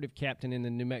cooperative captain in the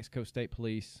New Mexico State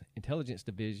Police Intelligence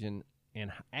Division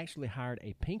and actually hired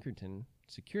a Pinkerton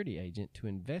security agent to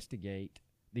investigate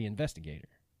the investigator.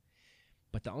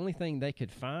 But the only thing they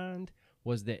could find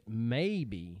was that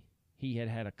maybe he had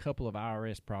had a couple of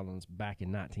IRS problems back in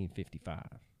 1955.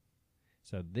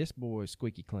 So this boy is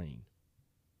squeaky clean.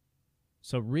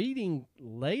 So Reading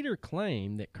later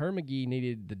claimed that Kerr-McGee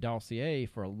needed the dossier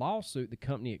for a lawsuit the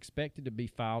company expected to be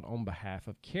filed on behalf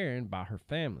of Karen by her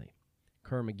family.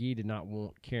 Kerr-McGee did not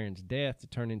want Karen's death to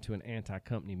turn into an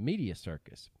anti-company media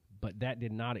circus, but that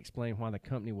did not explain why the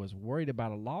company was worried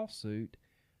about a lawsuit,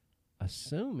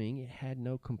 assuming it had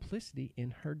no complicity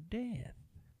in her death.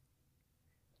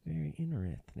 Very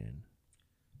interesting.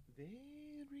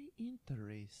 Very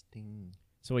interesting.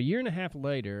 So a year and a half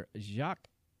later, Jacques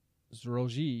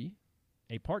Zrogi,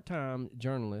 a part-time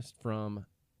journalist from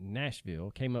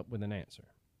Nashville, came up with an answer.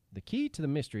 The key to the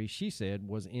mystery, she said,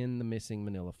 was in the missing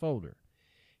manila folder.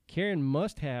 Karen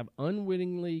must have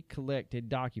unwittingly collected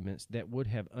documents that would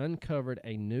have uncovered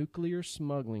a nuclear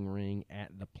smuggling ring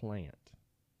at the plant.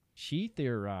 She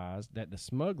theorized that the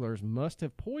smugglers must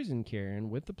have poisoned Karen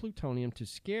with the plutonium to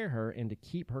scare her and to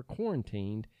keep her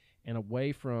quarantined and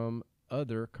away from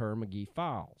other Kerr-McGee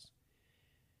files.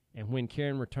 And when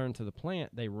Karen returned to the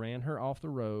plant, they ran her off the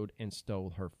road and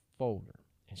stole her folder.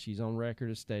 And she's on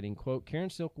record as stating, quote, Karen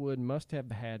Silkwood must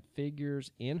have had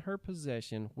figures in her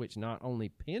possession which not only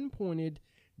pinpointed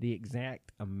the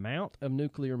exact amount of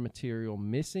nuclear material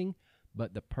missing,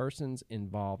 but the persons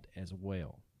involved as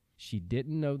well. She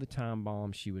didn't know the time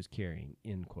bomb she was carrying,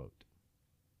 end quote.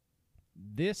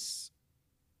 This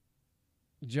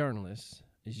journalist,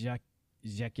 Jacques,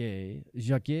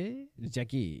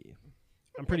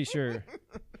 I'm pretty sure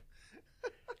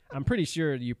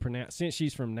you pronounce, since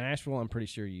she's from Nashville, I'm pretty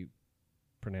sure you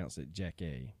pronounce it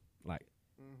Jackie, like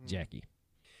Jackie.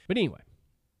 But anyway,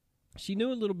 she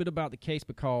knew a little bit about the case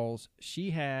because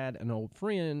she had an old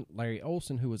friend, Larry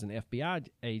Olson, who was an FBI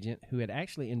agent who had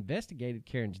actually investigated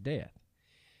Karen's death.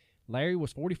 Larry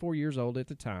was 44 years old at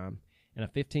the time and a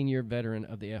 15-year veteran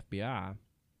of the FBI.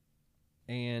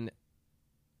 And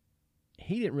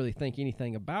he didn't really think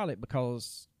anything about it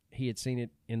because he had seen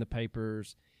it in the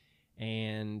papers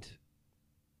and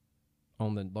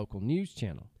on the local news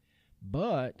channel.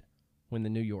 But when the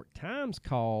New York Times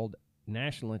called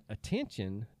national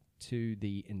attention to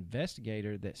the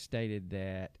investigator that stated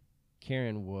that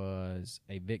Karen was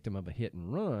a victim of a hit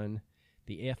and run,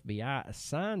 the FBI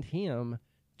assigned him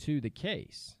to the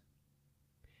case.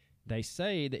 They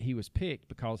say that he was picked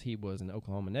because he was an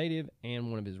Oklahoma native and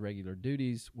one of his regular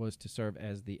duties was to serve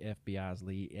as the FBI's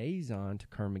liaison to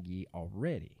Kerr-McGee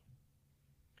already.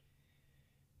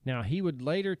 Now, he would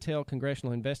later tell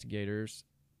congressional investigators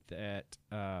that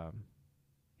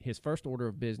his first order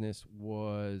of business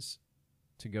was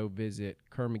to go visit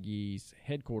Kerr-McGee's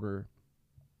headquarters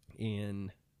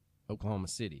in Oklahoma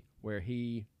City, where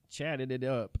he chatted it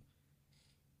up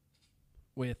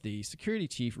with the security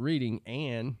chief Reading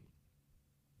and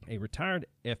a retired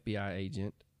FBI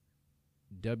agent,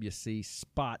 W.C.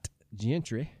 Spot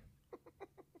Gentry.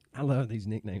 I love these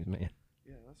nicknames, man.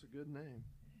 Yeah, that's a good name.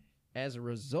 As a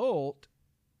result,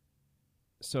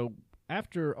 so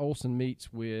after Olson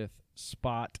meets with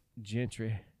Spot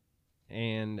Gentry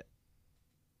and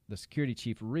the security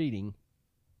chief Reading,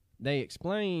 they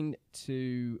explained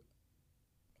to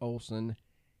Olson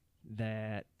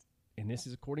that, and this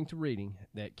is according to Reading,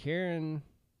 that Karen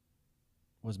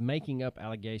was making up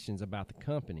allegations about the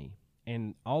company,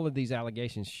 and all of these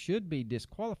allegations should be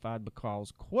disqualified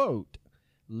because, quote,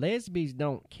 lesbians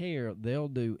don't care, they'll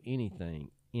do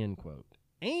anything, end quote,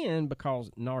 and because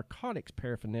narcotics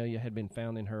paraphernalia had been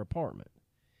found in her apartment,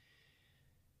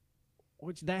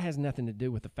 which that has nothing to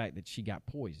do with the fact that she got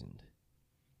poisoned.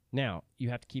 Now, you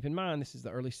have to keep in mind this is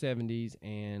the early 70s,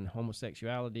 and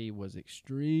homosexuality was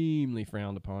extremely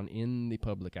frowned upon in the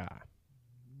public eye.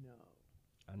 No.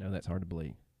 I know that's hard to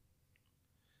believe.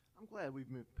 I'm glad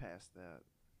we've moved past that.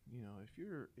 You know, if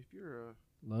you're a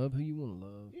Love who you want to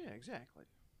love. yeah, exactly,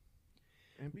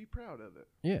 and be proud of it.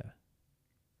 Yeah.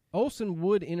 Olson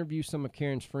would interview some of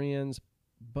Karen's friends,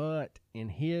 but in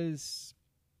his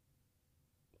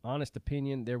honest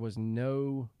opinion, there was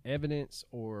no evidence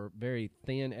or very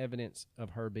thin evidence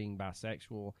of her being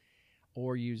bisexual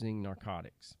or using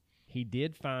narcotics. He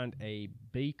did find a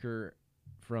beaker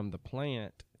from the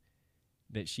plant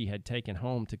that she had taken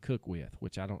home to cook with,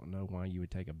 which I don't know why you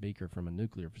would take a beaker from a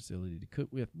nuclear facility to cook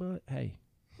with, but hey,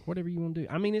 whatever you want to do.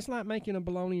 I mean, it's like making a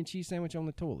bologna and cheese sandwich on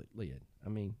the toilet lid. I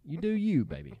mean, you do you,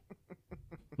 baby.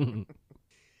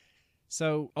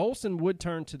 So Olson would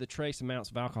turn to the trace amounts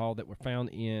of alcohol that were found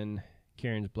in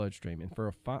Karen's bloodstream, and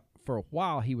for a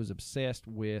while he was obsessed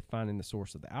with finding the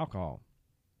source of the alcohol.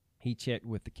 He checked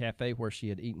with the cafe where she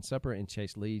had eaten supper and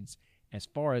chased leads as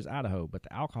far as Idaho, but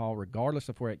the alcohol, regardless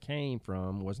of where it came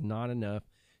from, was not enough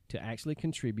to actually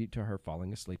contribute to her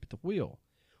falling asleep at the wheel.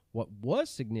 What was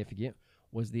significant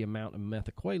was the amount of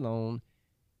methaqualone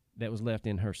that was left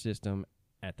in her system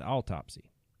at the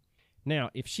autopsy. Now,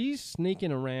 if she's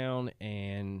sneaking around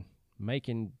and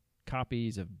making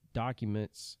copies of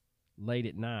documents late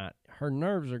at night, her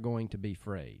nerves are going to be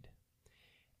frayed.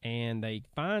 And they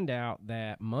find out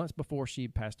that months before she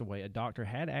passed away, a doctor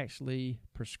had actually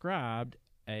prescribed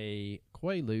a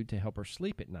Quaalude to help her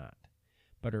sleep at night.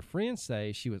 But her friends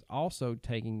say she was also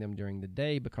taking them during the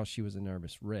day because she was a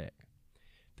nervous wreck.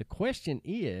 The question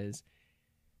is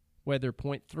whether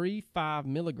 0.35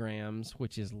 milligrams,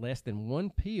 which is less than one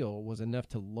pill, was enough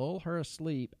to lull her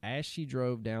asleep as she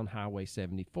drove down Highway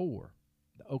 74.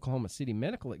 The Oklahoma City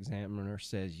medical examiner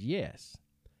says yes.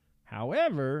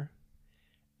 However,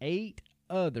 8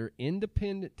 other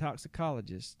independent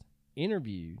toxicologists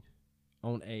interviewed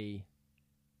on I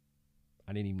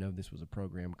didn't even know this was a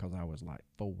program because I was like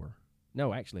 4.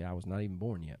 No, actually, I was not even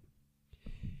born yet.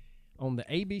 On the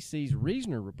ABC's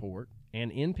Reasoner Report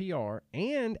and NPR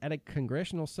and at a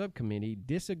congressional subcommittee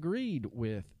disagreed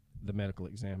with the medical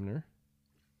examiner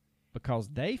because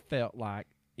they felt like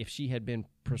if she had been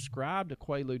prescribed a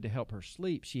Quaalude to help her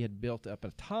sleep, she had built up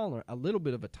a little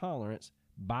bit of a tolerance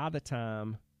by the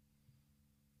time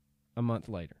a month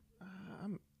later.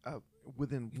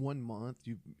 Within 1 month,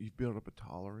 you've built up a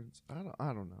tolerance. I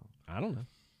don't know. I don't know.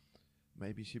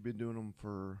 Maybe she'd been doing them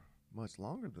for much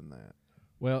longer than that.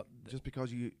 Well, just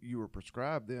because you were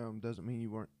prescribed them doesn't mean you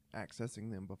weren't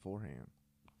accessing them beforehand.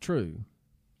 True.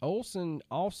 Olson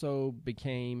also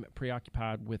became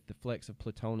preoccupied with the flecks of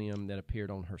plutonium that appeared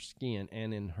on her skin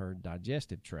and in her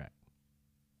digestive tract.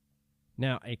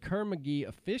 Now, a Kerr-McGee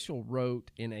official wrote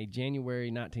in a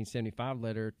January 1975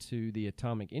 letter to the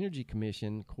Atomic Energy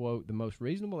Commission, quote, "The most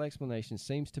reasonable explanation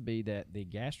seems to be that the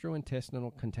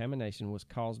gastrointestinal contamination was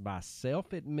caused by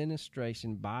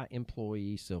self-administration by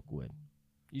employee Silkwood."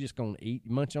 You just gonna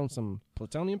munch on some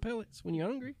plutonium pellets when you're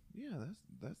hungry? Yeah,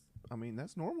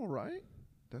 that's normal, right?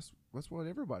 That's what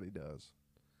everybody does.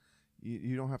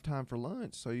 You don't have time for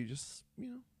lunch, so you just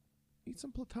eat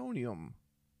some plutonium.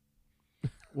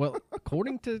 Well,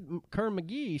 according to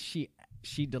Kerr-McGee,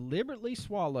 she deliberately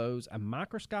swallows a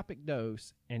microscopic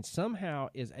dose and somehow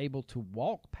is able to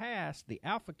walk past the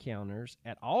alpha counters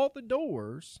at all the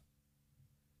doors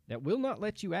that will not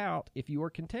let you out if you are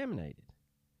contaminated.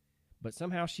 But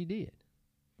somehow she did.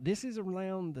 This is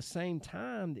around the same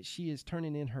time that she is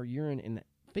turning in her urine and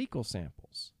fecal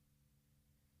samples.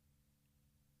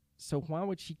 So why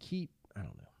would she keep, I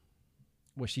don't know.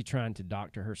 Was she trying to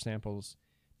doctor her samples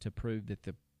to prove that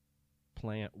the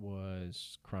plant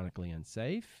was chronically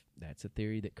unsafe? That's a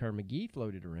theory that Kerr-McGee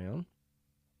floated around.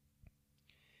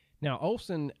 Now,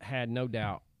 Olson had no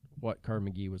doubt what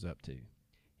Kerr-McGee was up to,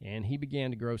 and he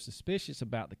began to grow suspicious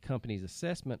about the company's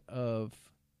assessment of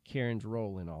Karen's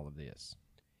role in all of this.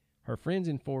 Her friends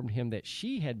informed him that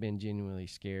she had been genuinely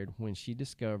scared when she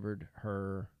discovered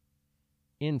her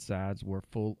insides were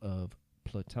full of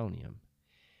plutonium,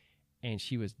 and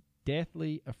she was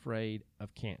deathly afraid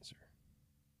of cancer.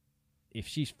 If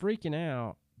she's freaking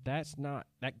out, that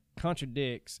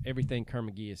contradicts everything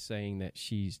Kerr-McGee is saying that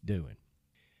she's doing.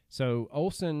 So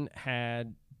Olson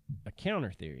had a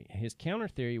counter theory. His counter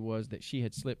theory was that she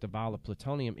had slipped a vial of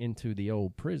plutonium into the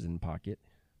old prison pocket,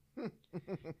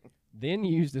 then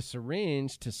used a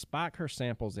syringe to spike her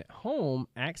samples at home,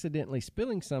 accidentally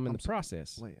spilling some in the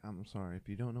process. Wait, I'm sorry. If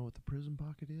you don't know what the prison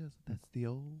pocket is, that's the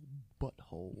old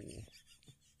butthole.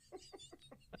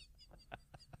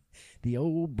 The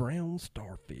old brown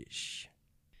starfish.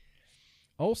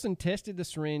 Olson tested the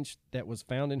syringe that was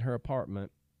found in her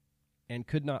apartment and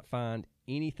could not find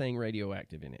anything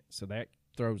radioactive in it, so that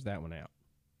throws that one out.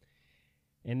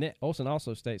 And that Olson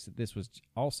also states that this was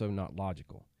also not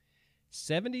logical.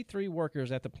 73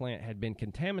 workers at the plant had been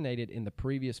contaminated in the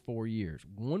previous 4 years.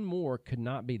 One more could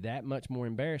not be that much more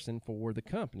embarrassing for the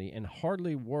company and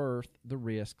hardly worth the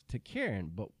risk to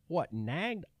Karen. But what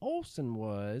nagged Olson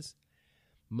was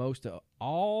most of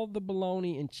all the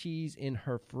bologna and cheese in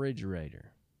her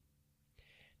refrigerator.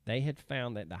 They had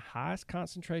found that the highest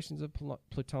concentrations of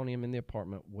plutonium in the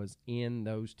apartment was in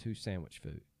those 2 sandwich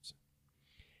foods.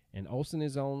 And Olson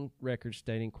is on record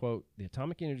stating, quote, "The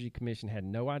Atomic Energy Commission had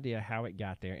no idea how it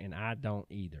got there, and I don't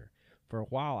either. For a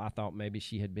while, I thought maybe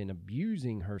she had been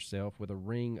abusing herself with a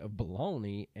ring of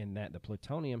bologna and that the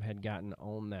plutonium had gotten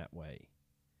on that way.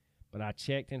 But I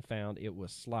checked and found it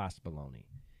was sliced bologna."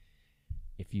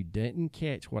 If you didn't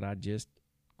catch what I just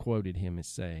quoted him as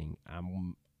saying,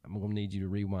 I'm going to need you to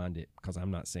rewind it because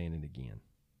I'm not saying it again.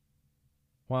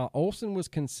 While Olson was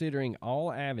considering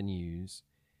all avenues,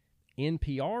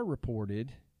 NPR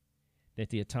reported that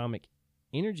the Atomic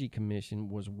Energy Commission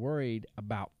was worried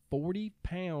about 40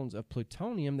 pounds of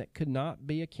plutonium that could not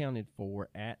be accounted for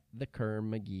at the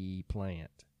Kerr-McGee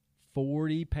plant.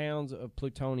 40 pounds of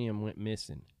plutonium went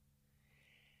missing.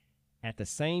 At the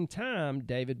same time,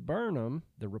 David Burnham,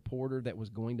 the reporter that was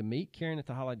going to meet Karen at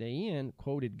the Holiday Inn,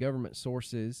 quoted government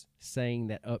sources saying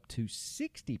that up to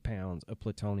 60 pounds of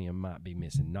plutonium might be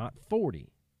missing, not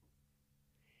 40.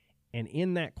 And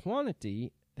in that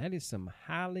quantity, that is some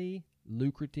highly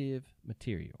lucrative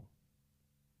material.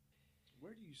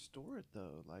 Where do you store it,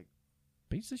 though? Like,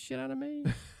 beats the shit out of me.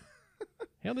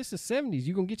 Hell, this is 70s.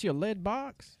 You gonna get you a lead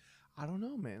box? I don't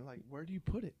know, man. Like, where do you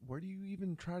put it? Where do you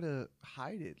even try to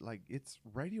hide it? Like, it's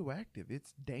radioactive.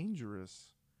 It's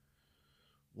dangerous.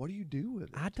 What do you do with it?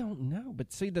 I don't know.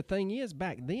 But see, the thing is,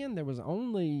 back then, there was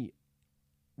only,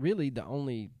 really the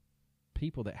only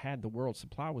people that had the world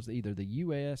supply was either the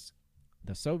U.S.,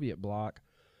 the Soviet bloc,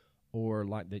 or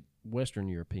like the Western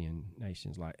European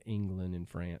nations like England and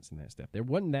France and that stuff. There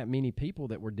wasn't that many people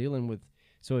that were dealing with.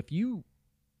 So if you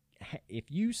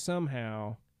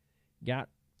somehow got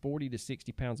 40 to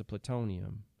 60 pounds of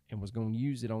plutonium and was going to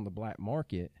use it on the black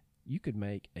market, you could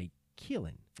make a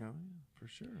killing. Oh, yeah, for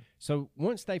sure. So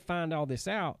once they find all this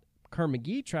out,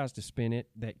 Kerr-McGee tries to spin it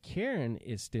that Karen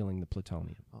is stealing the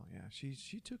plutonium. Oh, yeah.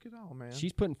 She took it all, man.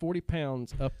 She's putting 40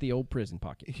 pounds up the old prison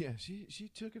pocket. Yeah,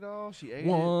 she took it all. She ate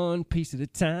One piece at a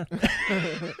time.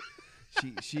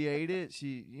 She ate it.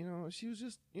 She was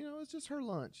just, it's just her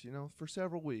lunch, for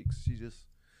several weeks. She just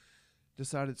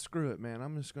decided, screw it, man.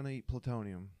 I'm just going to eat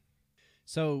plutonium.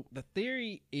 So the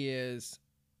theory is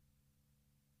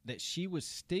that she was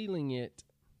stealing it,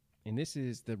 and this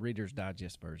is the Reader's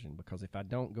Digest version, because if I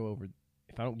don't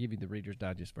give you the Reader's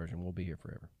Digest version, we'll be here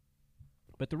forever.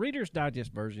 But the Reader's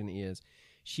Digest version is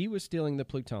she was stealing the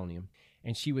plutonium,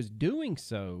 and she was doing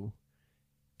so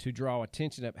to draw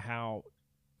attention of how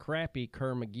crappy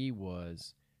Kerr-McGee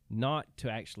was, not to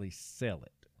actually sell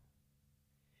it.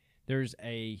 There's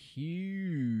a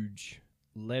huge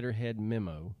letterhead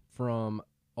memo from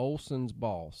Olson's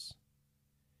boss.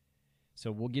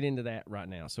 So we'll get into that right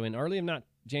now. So in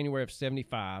January of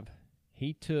 75,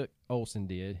 Olson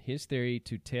did his theory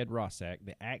to Ted Rossack,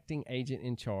 the acting agent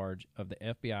in charge of the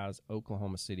FBI's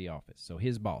Oklahoma City office. So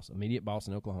his boss, immediate boss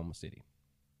in Oklahoma City.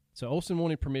 So Olson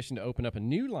wanted permission to open up a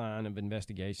new line of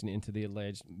investigation into the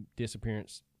alleged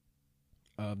disappearance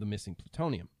of the missing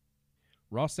plutonium.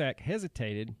 Rossack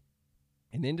hesitated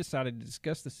and then decided to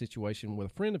discuss the situation with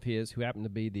a friend of his who happened to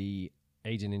be the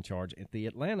agent in charge at the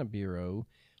Atlanta Bureau,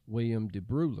 William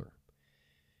DeBruler.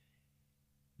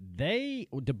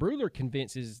 DeBruler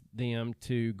convinces them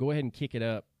to go ahead and kick it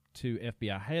up to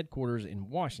FBI headquarters in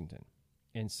Washington.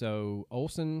 And so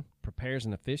Olson prepares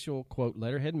an official, quote,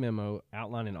 letterhead memo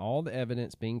outlining all the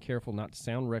evidence, being careful not to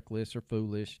sound reckless or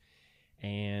foolish.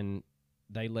 And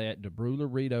they let DeBruler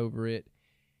read over it,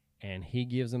 and he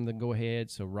gives them the go-ahead.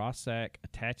 So Rossack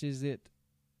attaches it,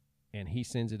 and he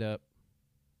sends it up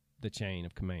the chain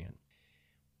of command.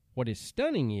 What is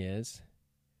stunning is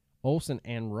Olson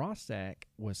and Rossack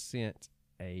was sent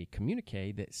a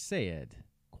communique that said,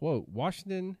 quote,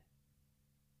 Washington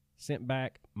sent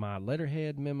back my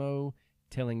letterhead memo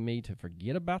telling me to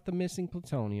forget about the missing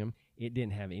plutonium. It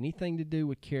didn't have anything to do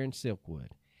with Karen Silkwood.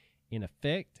 In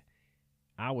effect,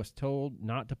 I was told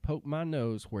not to poke my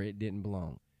nose where it didn't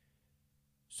belong.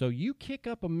 So you kick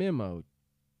up a memo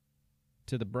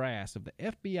to the brass of the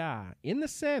FBI in the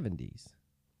 70s,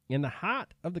 in the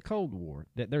height of the Cold War,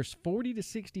 that there's 40 to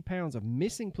 60 pounds of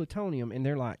missing plutonium, and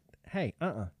they're like, hey,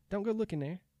 don't go look in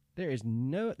there.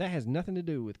 That has nothing to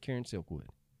do with Karen Silkwood.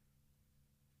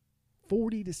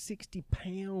 40 to 60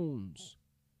 pounds.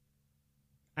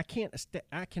 I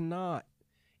cannot.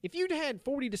 If you'd had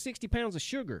 40 to 60 pounds of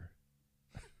sugar,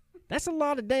 that's a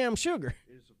lot of damn sugar.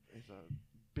 is a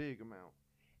big amount.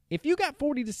 If you got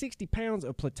 40 to 60 pounds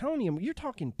of plutonium, you're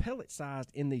talking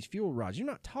pellet-sized in these fuel rods. You're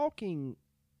not talking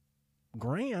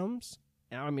grams.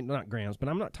 I mean, not grams, but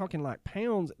I'm not talking like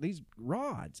pounds. These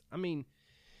rods. I mean,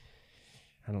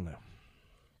 I don't know.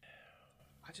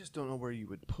 I just don't know where you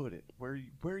would put it,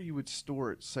 where you would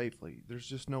store it safely. There's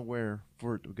just nowhere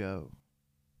for it to go.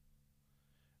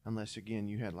 Unless, again,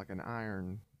 you had like an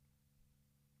iron,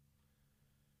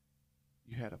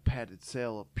 you had a padded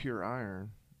cell of pure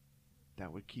iron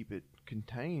that would keep it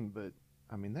contained. But,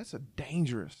 I mean, that's a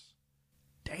dangerous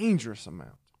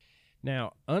amount.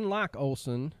 Now, unlike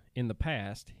Olson in the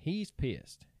past, he's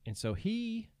pissed. And so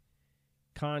he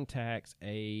contacts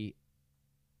a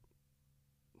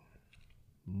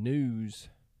news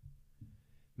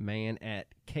man at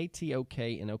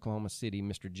KTOK in Oklahoma City,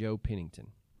 Mr. Joe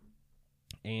Pennington.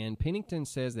 And Pennington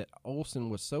says that Olson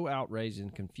was so outraged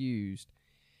and confused,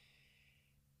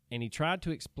 and he tried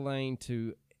to explain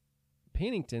to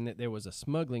Pennington that there was a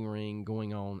smuggling ring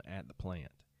going on at the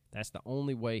plant. That's the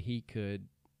only way he could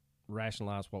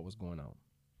rationalize what was going on.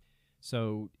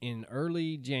 So in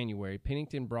early January,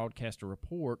 Pennington broadcast a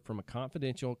report from a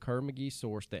confidential Kerr-McGee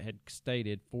source that had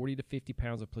stated 40 to 50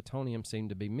 pounds of plutonium seemed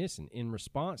to be missing. In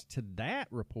response to that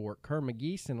report,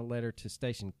 Kerr-McGee sent a letter to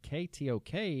station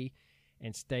KTOK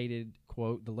and stated,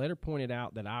 quote, "The letter pointed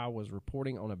out that I was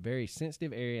reporting on a very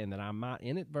sensitive area and that I might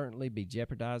inadvertently be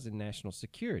jeopardizing national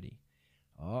security."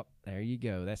 Oh, there you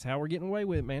go. That's how we're getting away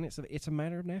with it, man. It's a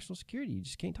matter of national security. You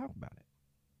just can't talk about it.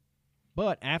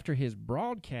 But after his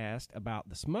broadcast about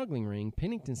the smuggling ring,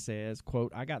 Pennington says,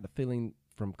 quote, "I got the feeling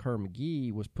from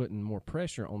Kerr-McGee was putting more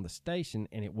pressure on the station,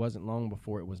 and it wasn't long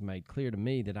before it was made clear to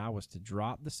me that I was to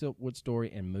drop the Silkwood story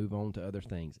and move on to other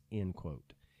things," end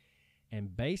quote.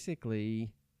 And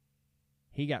basically,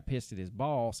 he got pissed at his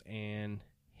boss, and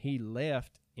he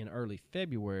left in early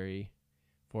February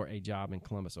for a job in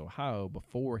Columbus, Ohio,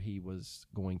 before he was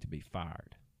going to be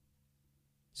fired.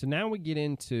 So now we get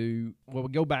into, we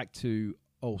go back to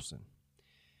Olson.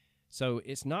 So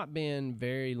it's not been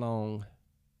very long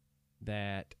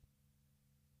that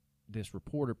this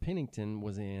reporter Pennington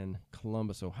was in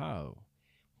Columbus, Ohio,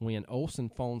 when Olson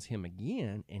phones him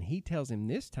again, and he tells him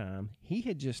this time he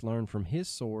had just learned from his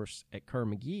source at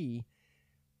Kerr-McGee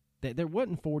that there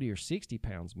wasn't 40 or 60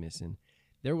 pounds missing.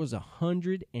 There was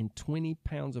 120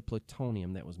 pounds of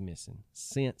plutonium that was missing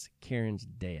since Karen's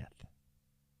death.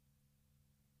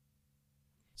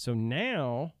 So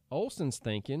now Olson's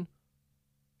thinking,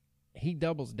 he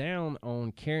doubles down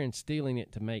on Karen stealing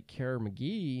it to make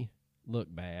Kerr-McGee look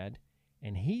bad,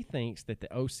 and he thinks that the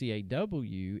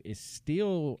OCAW is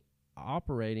still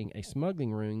operating a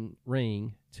smuggling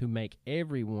ring to make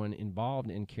everyone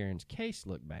involved in Karen's case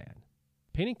look bad.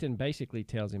 Pennington basically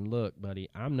tells him, "Look, buddy,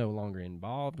 I'm no longer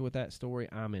involved with that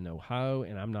story. I'm in Ohio,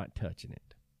 and I'm not touching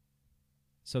it."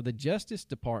 So the Justice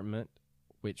Department,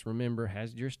 which, remember,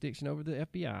 has jurisdiction over the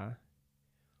FBI,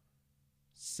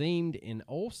 seemed in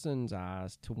Olson's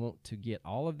eyes to want to get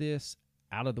all of this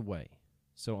out of the way.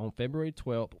 So on February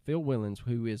 12th, Phil Willens,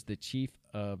 who is the chief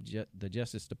of the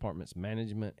Justice Department's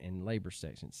Management and Labor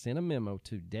Section, sent a memo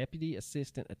to Deputy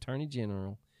Assistant Attorney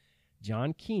General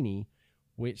John Keeney,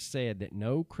 which said that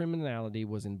no criminality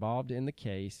was involved in the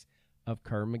case of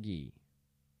Kerr-McGee.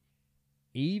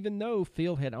 Even though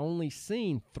Phil had only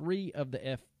seen 3 of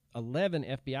the 11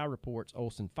 FBI reports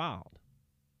Olson filed.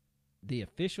 The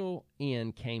official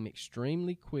end came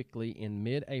extremely quickly in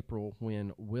mid-April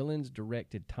when Willens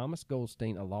directed Thomas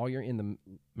Goldstein, a lawyer in the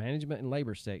Management and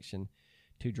Labor Section,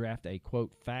 to draft a,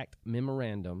 quote, fact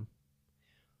memorandum.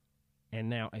 And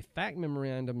now a fact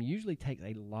memorandum usually takes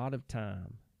a lot of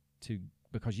time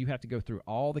because you have to go through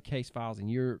all the case files and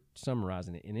you're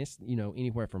summarizing it. And it's,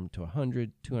 anywhere from to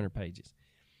 100, 200 pages.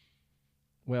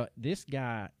 Well, this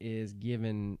guy is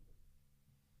given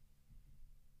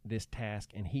this task,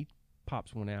 and he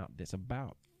pops one out that's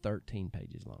about 13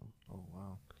 pages long. Oh,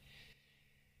 wow.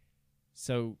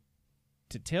 So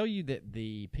to tell you that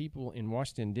the people in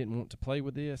Washington didn't want to play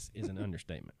with this is an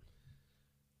understatement.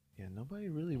 Yeah, nobody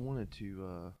really wanted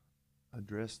to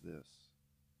address this.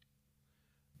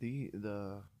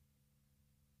 The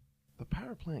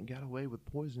power plant got away with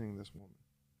poisoning this woman.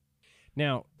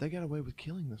 Now, they got away with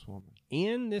killing this woman.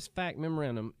 In this fact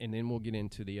memorandum, and then we'll get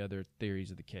into the other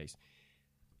theories of the case.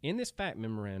 In this fact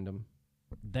memorandum,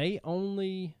 they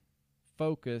only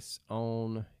focus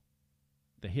on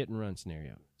the hit and run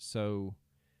scenario. So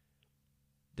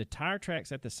the tire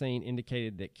tracks at the scene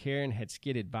indicated that Karen had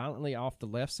skidded violently off the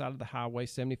left side of the Highway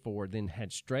 74, then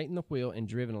had straightened the wheel and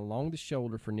driven along the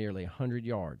shoulder for nearly 100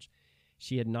 yards.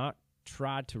 She had not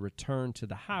tried to return to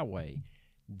the highway.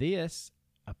 This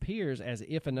appears as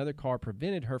if another car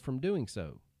prevented her from doing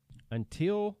so,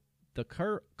 until the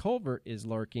culvert is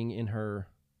lurking in her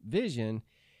vision,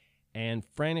 and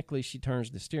frantically she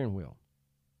turns the steering wheel.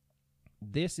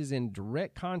 This is in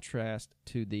direct contrast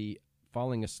to the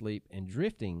falling asleep and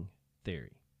drifting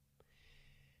theory.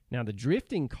 Now, the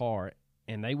drifting car,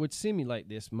 and they would simulate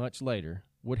this much later,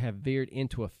 would have veered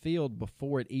into a field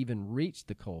before it even reached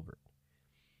the culvert.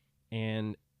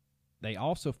 And they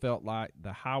also felt like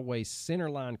the highway's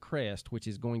centerline crest, which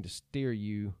is going to steer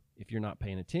you, if you're not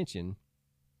paying attention,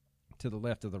 to the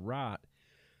left or the right,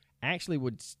 actually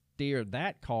would steer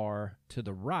that car to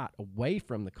the right, away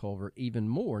from the culvert even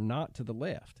more, not to the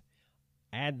left.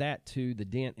 Add that to the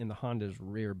dent in the Honda's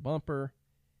rear bumper,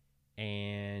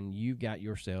 and you've got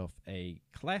yourself a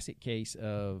classic case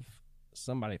of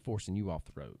somebody forcing you off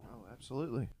the road. Oh,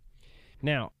 absolutely.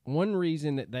 Now, one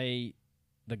reason that the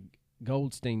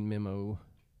Goldstein memo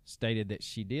stated that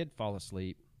she did fall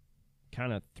asleep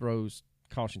kind of throws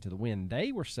caution to the wind.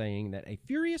 They were saying that a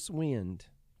furious wind,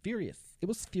 it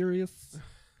was furious,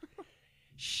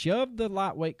 shoved the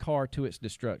lightweight car to its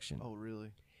destruction. Oh,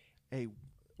 really? A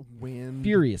wind?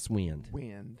 Furious wind.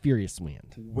 Furious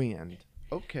wind. Wind.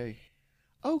 Okay.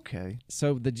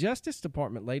 So the Justice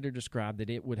Department later described that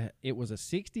it was a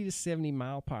 60 to 70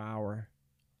 mile per hour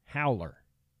howler.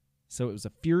 So it was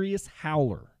a furious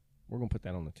howler. We're going to put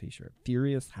that on the T-shirt.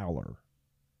 Furious howler.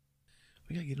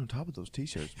 We got to get on top of those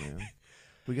T-shirts, man.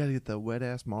 We got to get the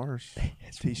wet-ass Mars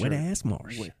T-shirt. Wet-ass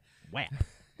Mars. Wet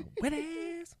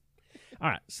ass. All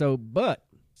right, so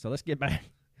let's get back.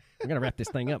 We're going to wrap this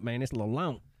thing up, man. It's a little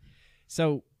long.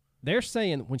 So they're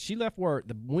saying when she left work,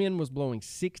 the wind was blowing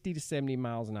 60 to 70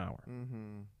 miles an hour.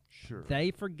 Mm-hmm. Sure.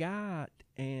 They forgot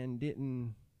and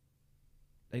didn't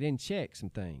check some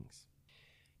things.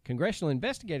 Congressional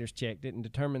investigators checked it and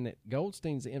determined that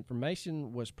Goldstein's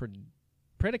information was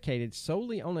predicated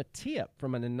solely on a tip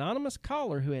from an anonymous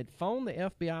caller who had phoned the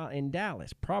FBI in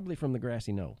Dallas, probably from the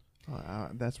grassy knoll.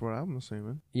 That's what I'm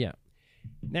assuming. Yeah.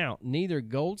 Now, neither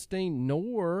Goldstein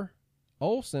nor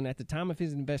Olson at the time of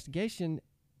his investigation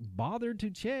bothered to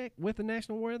check with the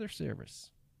National Weather Service.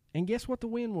 And guess what the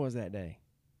wind was that day?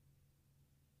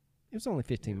 It was only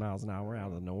 15 miles an hour out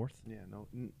of the north. Yeah,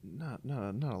 not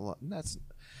a lot. That's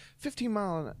 15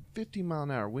 mile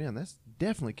an hour wind. That's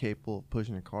definitely capable of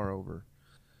pushing a car over.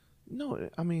 No,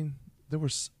 I mean, there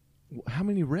was, how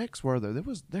many wrecks were there?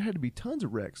 There had to be tons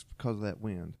of wrecks because of that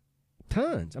wind.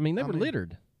 Tons. I mean, they were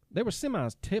littered. There were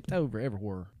semis tipped over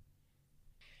everywhere.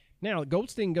 Now,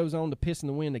 Goldstein goes on to piss in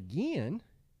the wind again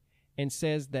and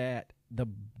says that the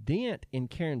dent in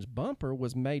Karen's bumper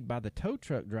was made by the tow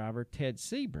truck driver, Ted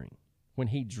Sebring, when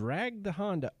he dragged the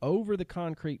Honda over the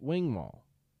concrete wing wall.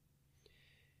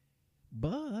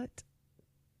 But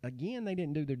again, they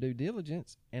didn't do their due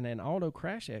diligence, and an auto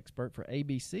crash expert for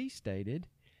ABC stated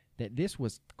that this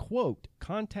was, quote,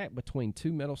 contact between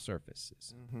two metal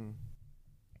surfaces. Mm-hmm.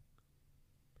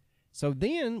 So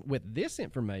then, with this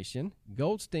information,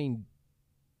 Goldstein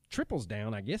triples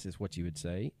down, I guess is what you would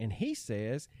say, and he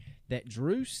says that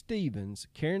Drew Stevens,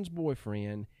 Karen's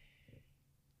boyfriend,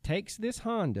 takes this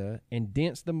Honda and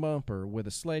dents the bumper with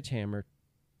a sledgehammer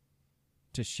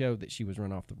to show that she was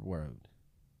run off the road.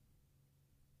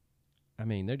 I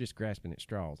mean, they're just grasping at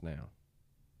straws now.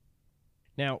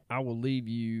 Now, I will leave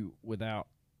you without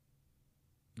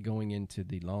going into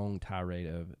the long tirade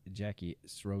of Jackie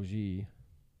Srogi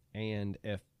and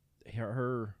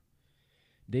her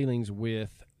dealings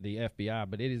with the FBI,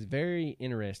 but it is very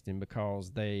interesting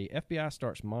because the FBI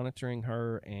starts monitoring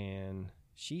her, and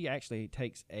she actually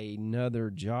takes another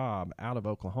job out of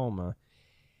Oklahoma,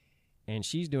 and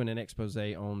she's doing an expose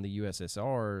on the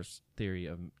USSR's theory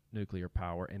of nuclear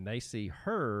power, and they see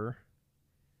her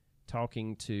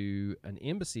talking to an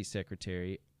embassy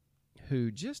secretary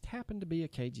who just happened to be a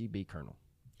KGB colonel.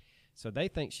 So they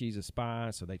think she's a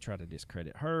spy, so they try to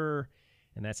discredit her,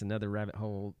 and that's another rabbit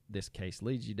hole this case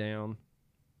leads you down.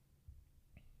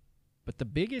 But the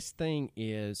biggest thing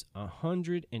is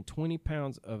 120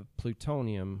 pounds of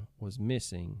plutonium was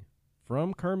missing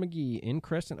from Kerr-McGee in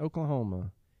Crescent,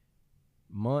 Oklahoma,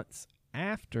 months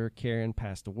after Karen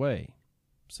passed away.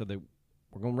 So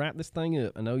we're going to wrap this thing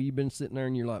up. I know you've been sitting there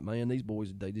and you're like, man, these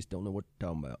boys, they just don't know what they're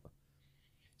talking about.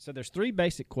 So there's three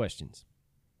basic questions.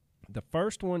 The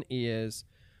first one is,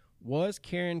 was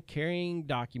Karen carrying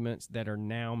documents that are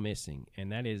now missing?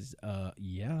 And that is,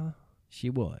 yeah, she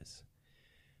was.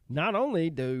 Not only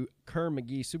do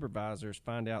Kerr-McGee supervisors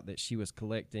find out that she was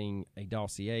collecting a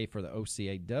dossier for the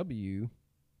OCAW,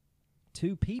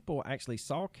 two people actually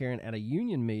saw Karen at a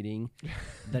union meeting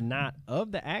the night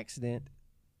of the accident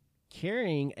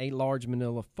carrying a large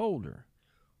manila folder.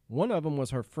 One of them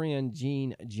was her friend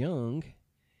Jean Jung,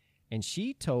 and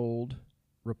she told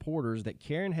reporters that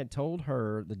Karen had told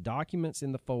her the documents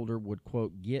in the folder would,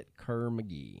 quote, get Kerr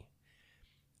McGee.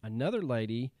 Another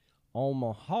lady,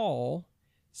 Alma Hall,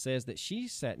 says that she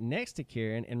sat next to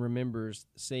Karen and remembers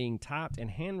seeing typed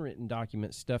and handwritten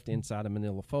documents stuffed inside a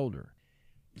manila folder.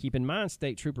 Keep in mind,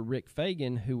 State Trooper Rick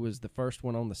Fagan, who was the first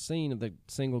one on the scene of the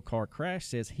single-car crash,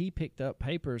 says he picked up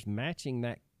papers matching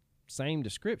that same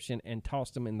description and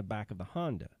tossed them in the back of the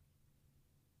Honda.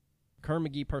 Kerr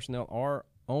McGee personnel are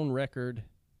on record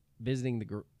visiting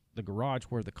the garage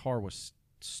where the car was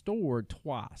stored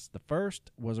twice. The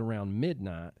first was around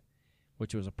midnight,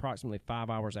 which was approximately 5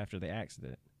 hours after the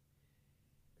accident.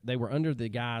 They were under the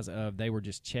guise of they were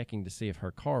just checking to see if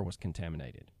her car was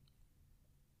contaminated.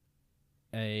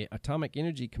 A Atomic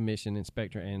Energy Commission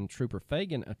inspector and Trooper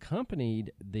Fagan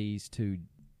accompanied these two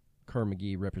Kerr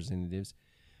McGee representatives,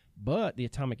 but the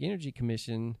Atomic Energy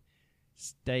Commission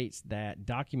states that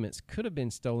documents could have been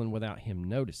stolen without him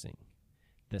noticing.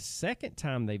 The second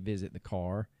time they visit the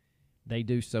car, they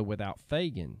do so without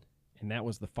Fagan, and that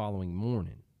was the following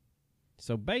morning.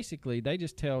 So basically, they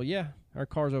just tell, yeah, our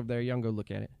car's over there, y'all can go look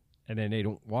at it, and then they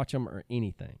don't watch them or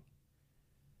anything.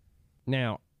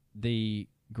 Now, the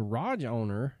garage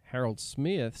owner, Harold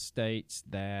Smith, states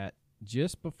that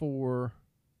just before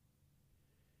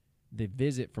the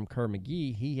visit from Kerr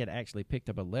McGee, he had actually picked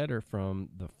up a letter from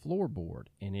the floorboard,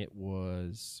 and it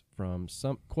was from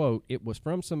it was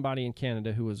from somebody in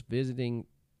Canada who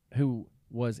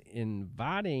was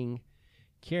inviting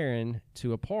Karen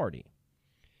to a party.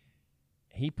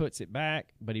 He puts it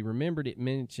back, but he remembered it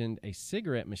mentioned a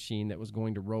cigarette machine that was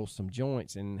going to roll some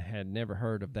joints and had never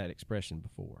heard of that expression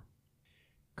before.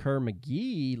 Kerr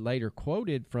McGee later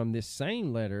quoted from this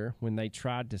same letter when they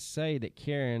tried to say that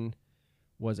Karen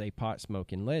was a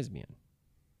pot-smoking lesbian.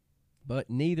 But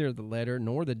neither the letter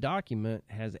nor the document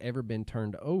has ever been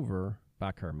turned over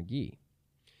by Kerr McGee.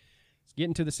 Let's get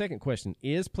into the second question.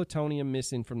 Is plutonium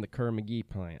missing from the Kerr McGee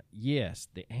plant? Yes,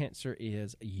 the answer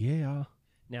is yeah.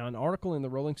 Now, an article in the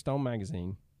Rolling Stone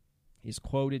magazine is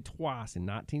quoted twice in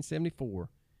 1974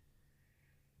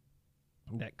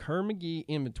 that Kerr McGee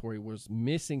inventory was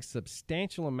missing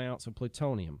substantial amounts of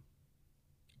plutonium,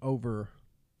 over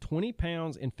 20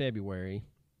 pounds in February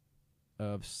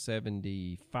of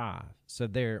 75. So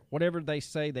they're, whatever they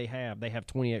say they have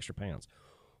 20 extra pounds.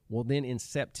 Well, then in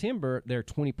September, they're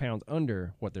 20 pounds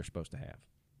under what they're supposed to have.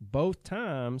 Both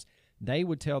times, they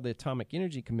would tell the Atomic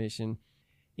Energy Commission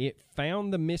it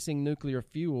found the missing nuclear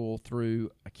fuel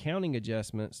through accounting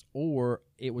adjustments, or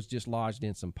it was just lodged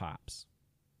in some pipes.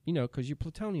 You know, because your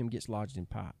plutonium gets lodged in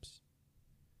pipes.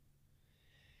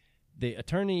 The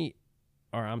Atomic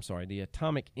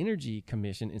Energy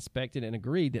Commission inspected and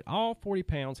agreed that all 40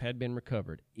 pounds had been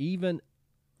recovered, even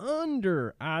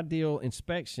under ideal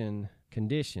inspection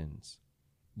conditions.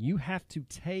 You have to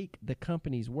take the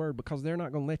company's word because they're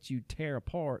not going to let you tear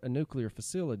apart a nuclear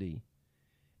facility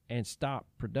and stop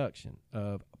production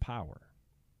of power.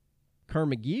 Kerr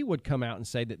McGee would come out and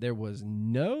say that there was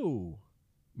no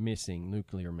missing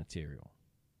nuclear material.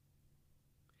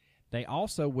 They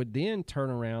also would then turn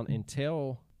around and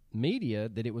tell media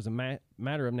that it was a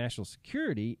matter of national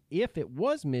security if it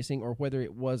was missing or whether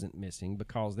it wasn't missing,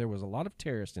 because there was a lot of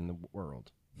terrorists in the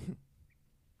world.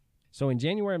 So in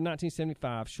January of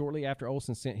 1975, shortly after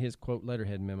Olson sent his, quote,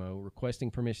 letterhead memo requesting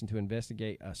permission to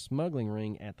investigate a smuggling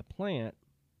ring at the plant,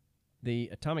 the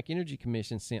Atomic Energy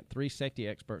Commission sent 3 safety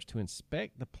experts to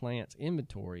inspect the plant's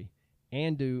inventory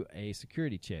and do a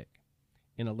security check.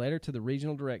 In a letter to the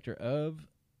regional director of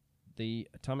the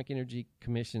Atomic Energy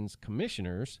Commission's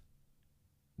commissioners,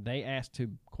 they asked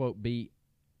to, quote, be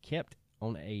kept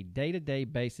on a day-to-day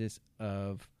basis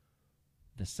of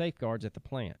the safeguards at the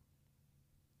plant.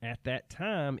 At that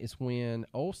time is when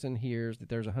Olson hears that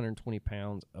there's 120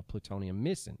 pounds of plutonium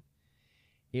missing.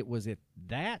 It was at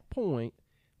that point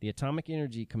the Atomic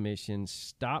Energy Commission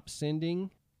stopped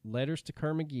sending letters to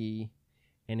Kerr McGee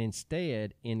and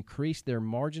instead increased their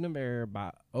margin of error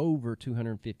by over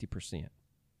 250%.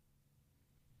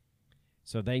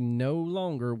 So they no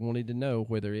longer wanted to know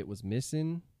whether it was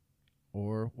missing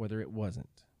or whether it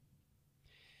wasn't.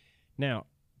 Now,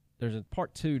 there's a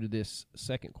part 2 to this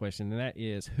second question, and that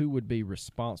is who would be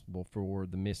responsible for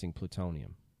the missing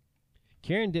plutonium.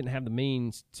 Karen didn't have the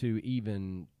means to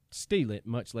even steal it,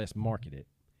 much less market it.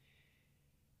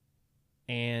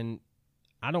 And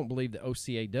I don't believe the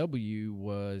OCAW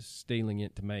was stealing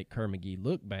it to make Kerr McGee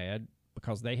look bad,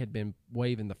 because they had been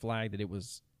waving the flag that it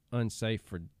was unsafe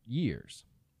for years.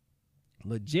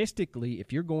 Logistically,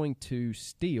 if you're going to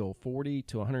steal 40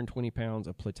 to 120 pounds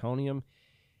of plutonium,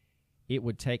 it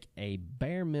would take a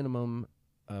bare minimum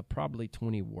probably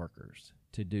 20 workers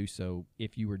to do so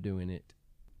if you were doing it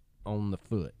on the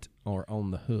foot or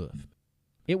on the hoof.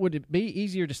 It would be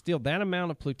easier to steal that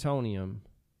amount of plutonium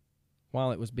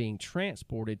while it was being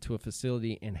transported to a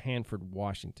facility in Hanford,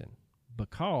 Washington,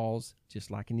 because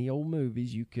just like in the old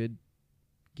movies, you could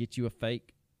get you a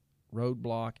fake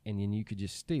roadblock and then you could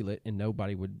just steal it and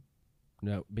nobody would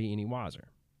be any wiser.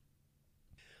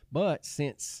 But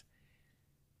since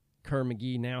Kerr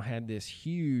McGee now had this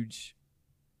huge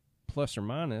plus or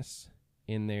minus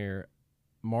in their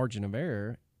margin of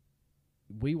error,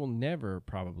 we will never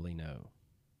probably know.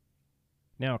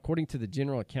 Now, according to the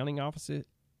General Accounting Office,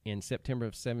 in September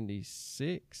of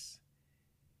 76,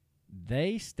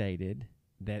 they stated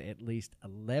that at least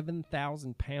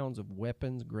 11,000 pounds of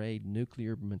weapons-grade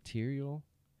nuclear material,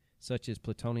 such as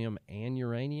plutonium and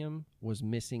uranium, was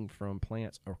missing from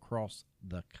plants across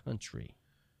the country.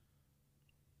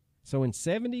 So in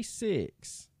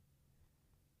 76,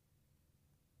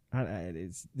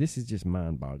 this is just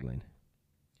mind-boggling.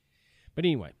 But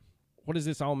anyway, what does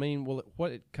this all mean? Well,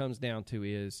 what it comes down to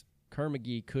is Kerr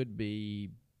McGee could be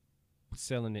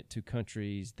selling it to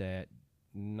countries that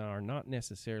are not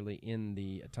necessarily in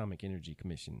the Atomic Energy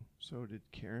Commission. So did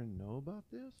Karen know about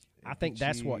this? I think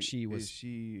that's what she was.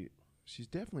 She's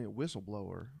definitely a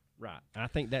whistleblower. Right. I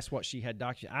think that's what she had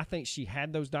documented. I think she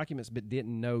had those documents but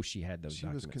didn't know she had those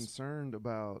documents. She was concerned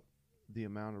about the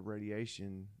amount of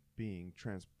radiation being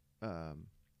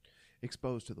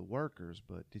exposed to the workers,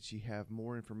 but did she have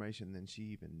more information than she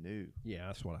even knew? Yeah,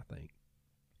 that's what I think.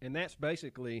 And that's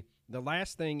basically the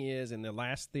last thing is, and the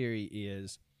last theory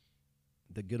is,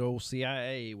 the good old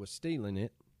CIA was stealing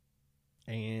it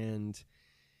and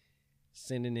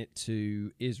sending it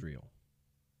to Israel.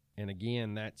 And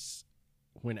again, that's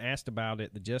when asked about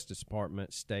it, the Justice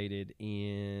Department stated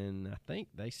in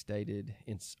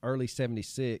early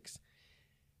 76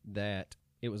 that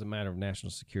it was a matter of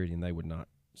national security and they would not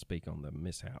speak on the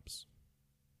mishaps.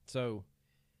 So,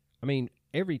 I mean,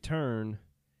 every turn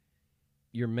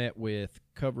you're met with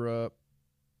cover-up,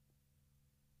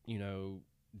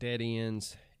 dead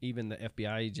ends. Even the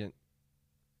FBI agent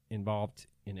involved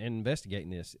in investigating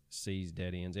this sees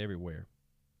dead ends everywhere.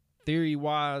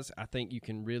 Theory-wise, I think you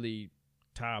can really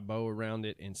tie a bow around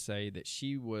it and say that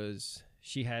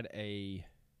she had a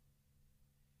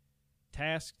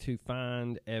task to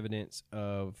find evidence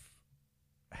of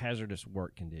hazardous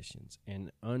work conditions,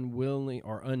 and unwilling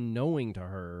or unknowing to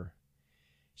her,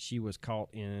 she was caught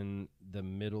in the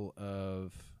middle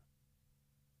of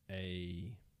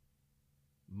a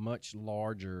much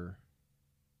larger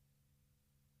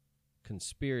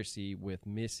conspiracy with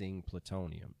missing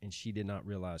plutonium, and she did not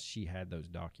realize she had those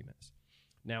documents.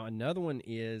 Now, another one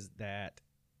is that,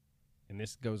 and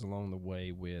this goes along the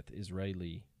way with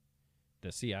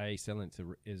the CIA selling it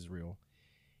to Israel,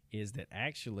 is that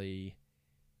actually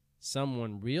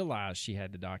someone realized she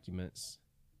had the documents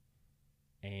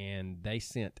and they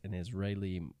sent an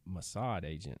Israeli Mossad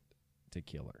agent to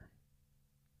kill her.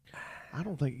 I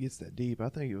don't think it gets that deep. I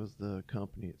think it was the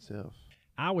company itself.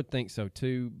 I would think so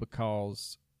too,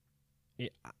 because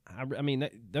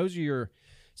those are your.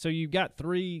 So you've got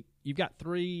three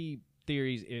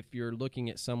theories if you're looking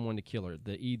at someone to kill her.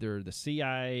 Either the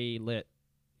CIA let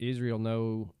Israel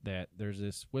know that there's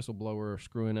this whistleblower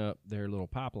screwing up their little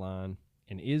pipeline,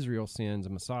 and Israel sends a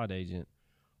Mossad agent,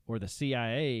 or the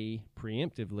CIA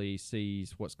preemptively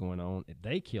sees what's going on if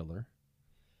they kill her,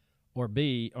 or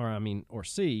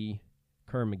C,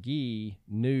 Kerr McGee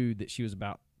knew that she was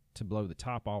about to blow the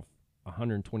top off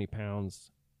 120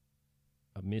 pounds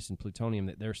of missing plutonium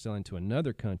that they're selling to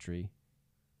another country.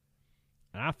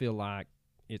 And I feel like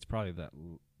it's probably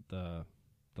the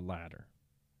latter.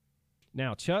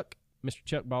 Now, Mr.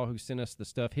 Chuck Ball, who sent us the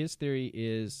stuff, his theory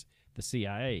is the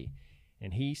CIA.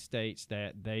 And he states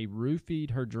that they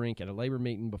roofied her drink at a labor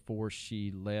meeting before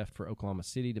she left for Oklahoma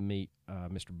City to meet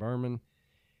Mr. Burnham.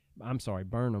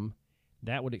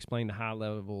 That would explain the high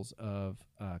levels of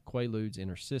quaaludes in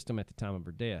her system at the time of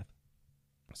her death.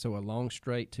 So a long,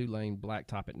 straight, two-lane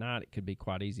blacktop at night, it could be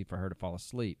quite easy for her to fall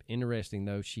asleep. Interesting,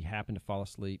 though, she happened to fall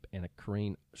asleep and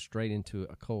careen straight into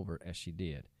a culvert as she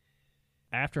did.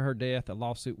 After her death, a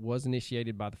lawsuit was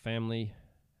initiated by the family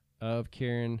of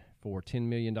Karen for $10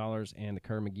 million, and the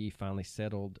Kerr McGee finally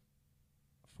settled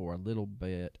for a little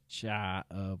bit shy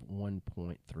of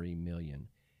 $1.3 million,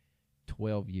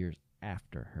 12 years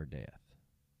after her death.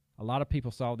 A lot of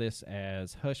people saw this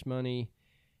as hush money,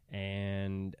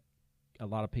 and a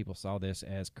lot of people saw this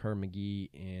as Kerr McGee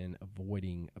in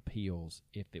avoiding appeals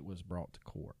if it was brought to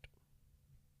court.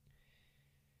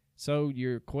 So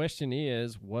your question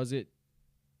is, was it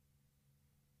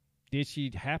Did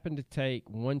she happen to take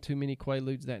one too many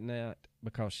Quaaludes that night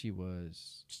because she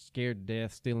was scared to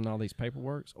death stealing all these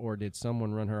paperworks, or did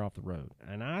someone run her off the road?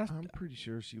 And I'm pretty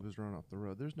sure she was run off the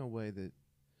road. There's no way that...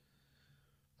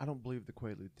 I don't believe the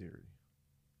Quaalude theory.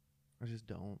 I just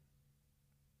don't.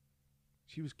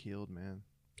 She was killed, man.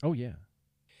 Oh, yeah.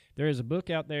 There is a book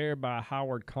out there by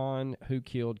Howard Kahn, Who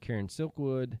Killed Karen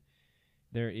Silkwood.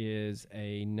 There is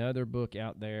another book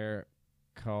out there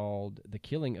called The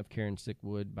Killing of Karen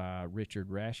Silkwood by Richard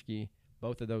Rashke.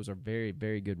 Both of those are very,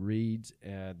 very good reads.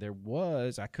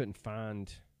 I couldn't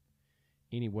find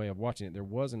any way of watching it. There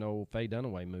was an old Faye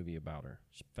Dunaway movie about her.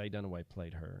 Faye Dunaway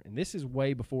played her. And this is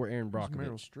way before Erin Brockovich.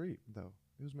 It was Meryl Streep, though.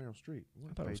 It was Meryl Streep.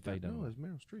 I thought it was Faye Dunaway. No, it was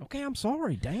Meryl Streep. Okay, I'm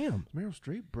sorry. Damn. Meryl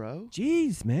Streep, bro.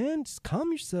 Jeez, man. Just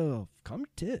calm yourself. Calm your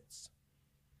tits.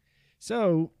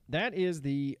 So that is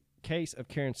the case of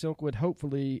Karen Silkwood.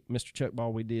 Hopefully, Mr. Chuck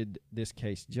Ball, we did this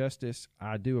case justice.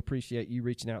 I do appreciate you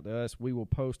reaching out to us. We will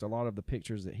post a lot of the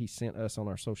pictures that he sent us on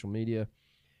our social media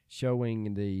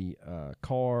showing the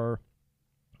car,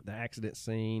 the accident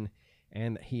scene,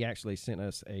 and he actually sent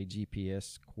us a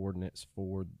GPS coordinates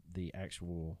for the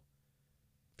actual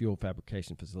fuel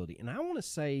fabrication facility. And I want to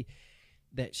say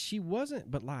that she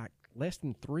wasn't but like less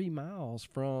than 3 miles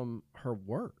from her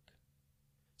work.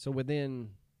 So within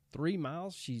 3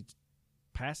 miles, she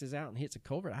passes out and hits a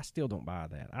culvert. I still don't buy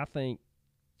that. I think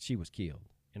she was killed.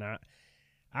 And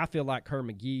I feel like Kerr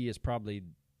McGee is probably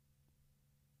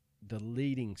the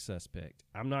leading suspect.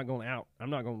 I'm not going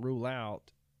to rule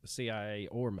out the CIA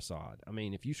or Mossad. I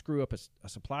mean, if you screw up a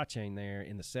supply chain there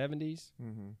in the 70s,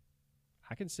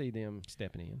 I can see them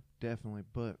stepping in. Definitely,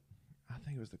 but I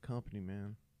think it was the company,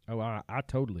 man. Oh, I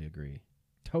totally agree.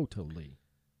 Totally.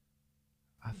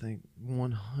 I think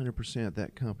 100%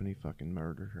 that company fucking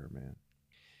murdered her, man.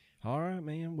 All right,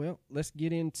 man. Well, let's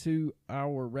get into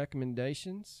our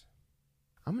recommendations.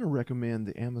 I'm going to recommend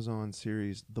the Amazon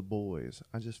series The Boys.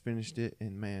 I just finished it,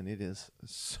 and man, it is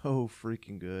so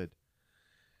freaking good.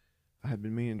 I had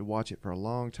been meaning to watch it for a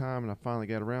long time, and I finally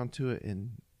got around to it,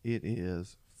 and it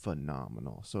is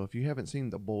phenomenal. So if you haven't seen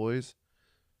The Boys,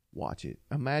 watch it.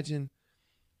 Imagine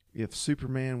if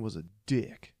Superman was a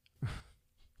dick.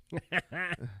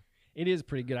 It is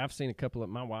pretty good. I've seen a couple of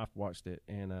my wife watched it,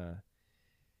 and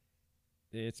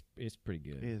it's pretty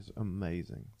good. It is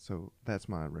amazing. So that's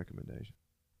my recommendation.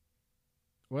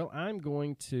 Well, I'm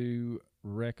going to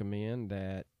recommend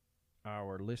that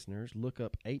our listeners look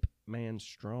up Ape Man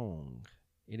Strong.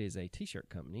 It is a t-shirt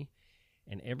company,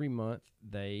 and every month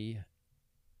they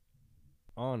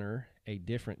honor a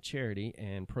different charity,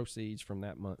 and proceeds from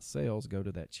that month's sales go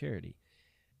to that charity.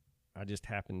 I just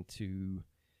happened to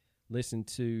listen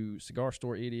to Cigar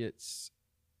Store Idiots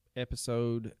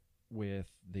episode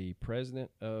with the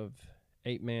president of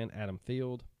Ape Man, Adam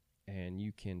Field, and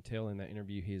you can tell in that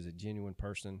interview he is a genuine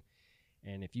person.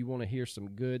 And if you want to hear some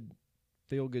good,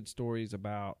 feel-good stories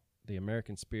about the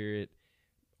American spirit,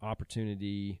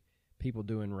 opportunity, people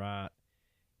doing right,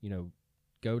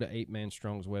 go to Ape Man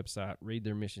Strong's website, read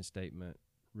their mission statement,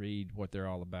 read what they're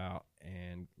all about,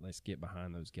 and let's get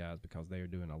behind those guys because they are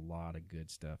doing a lot of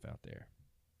good stuff out there.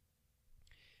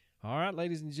 All right,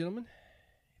 ladies and gentlemen,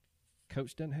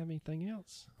 Coach doesn't have anything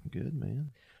else. Good, man.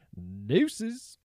 Deuces.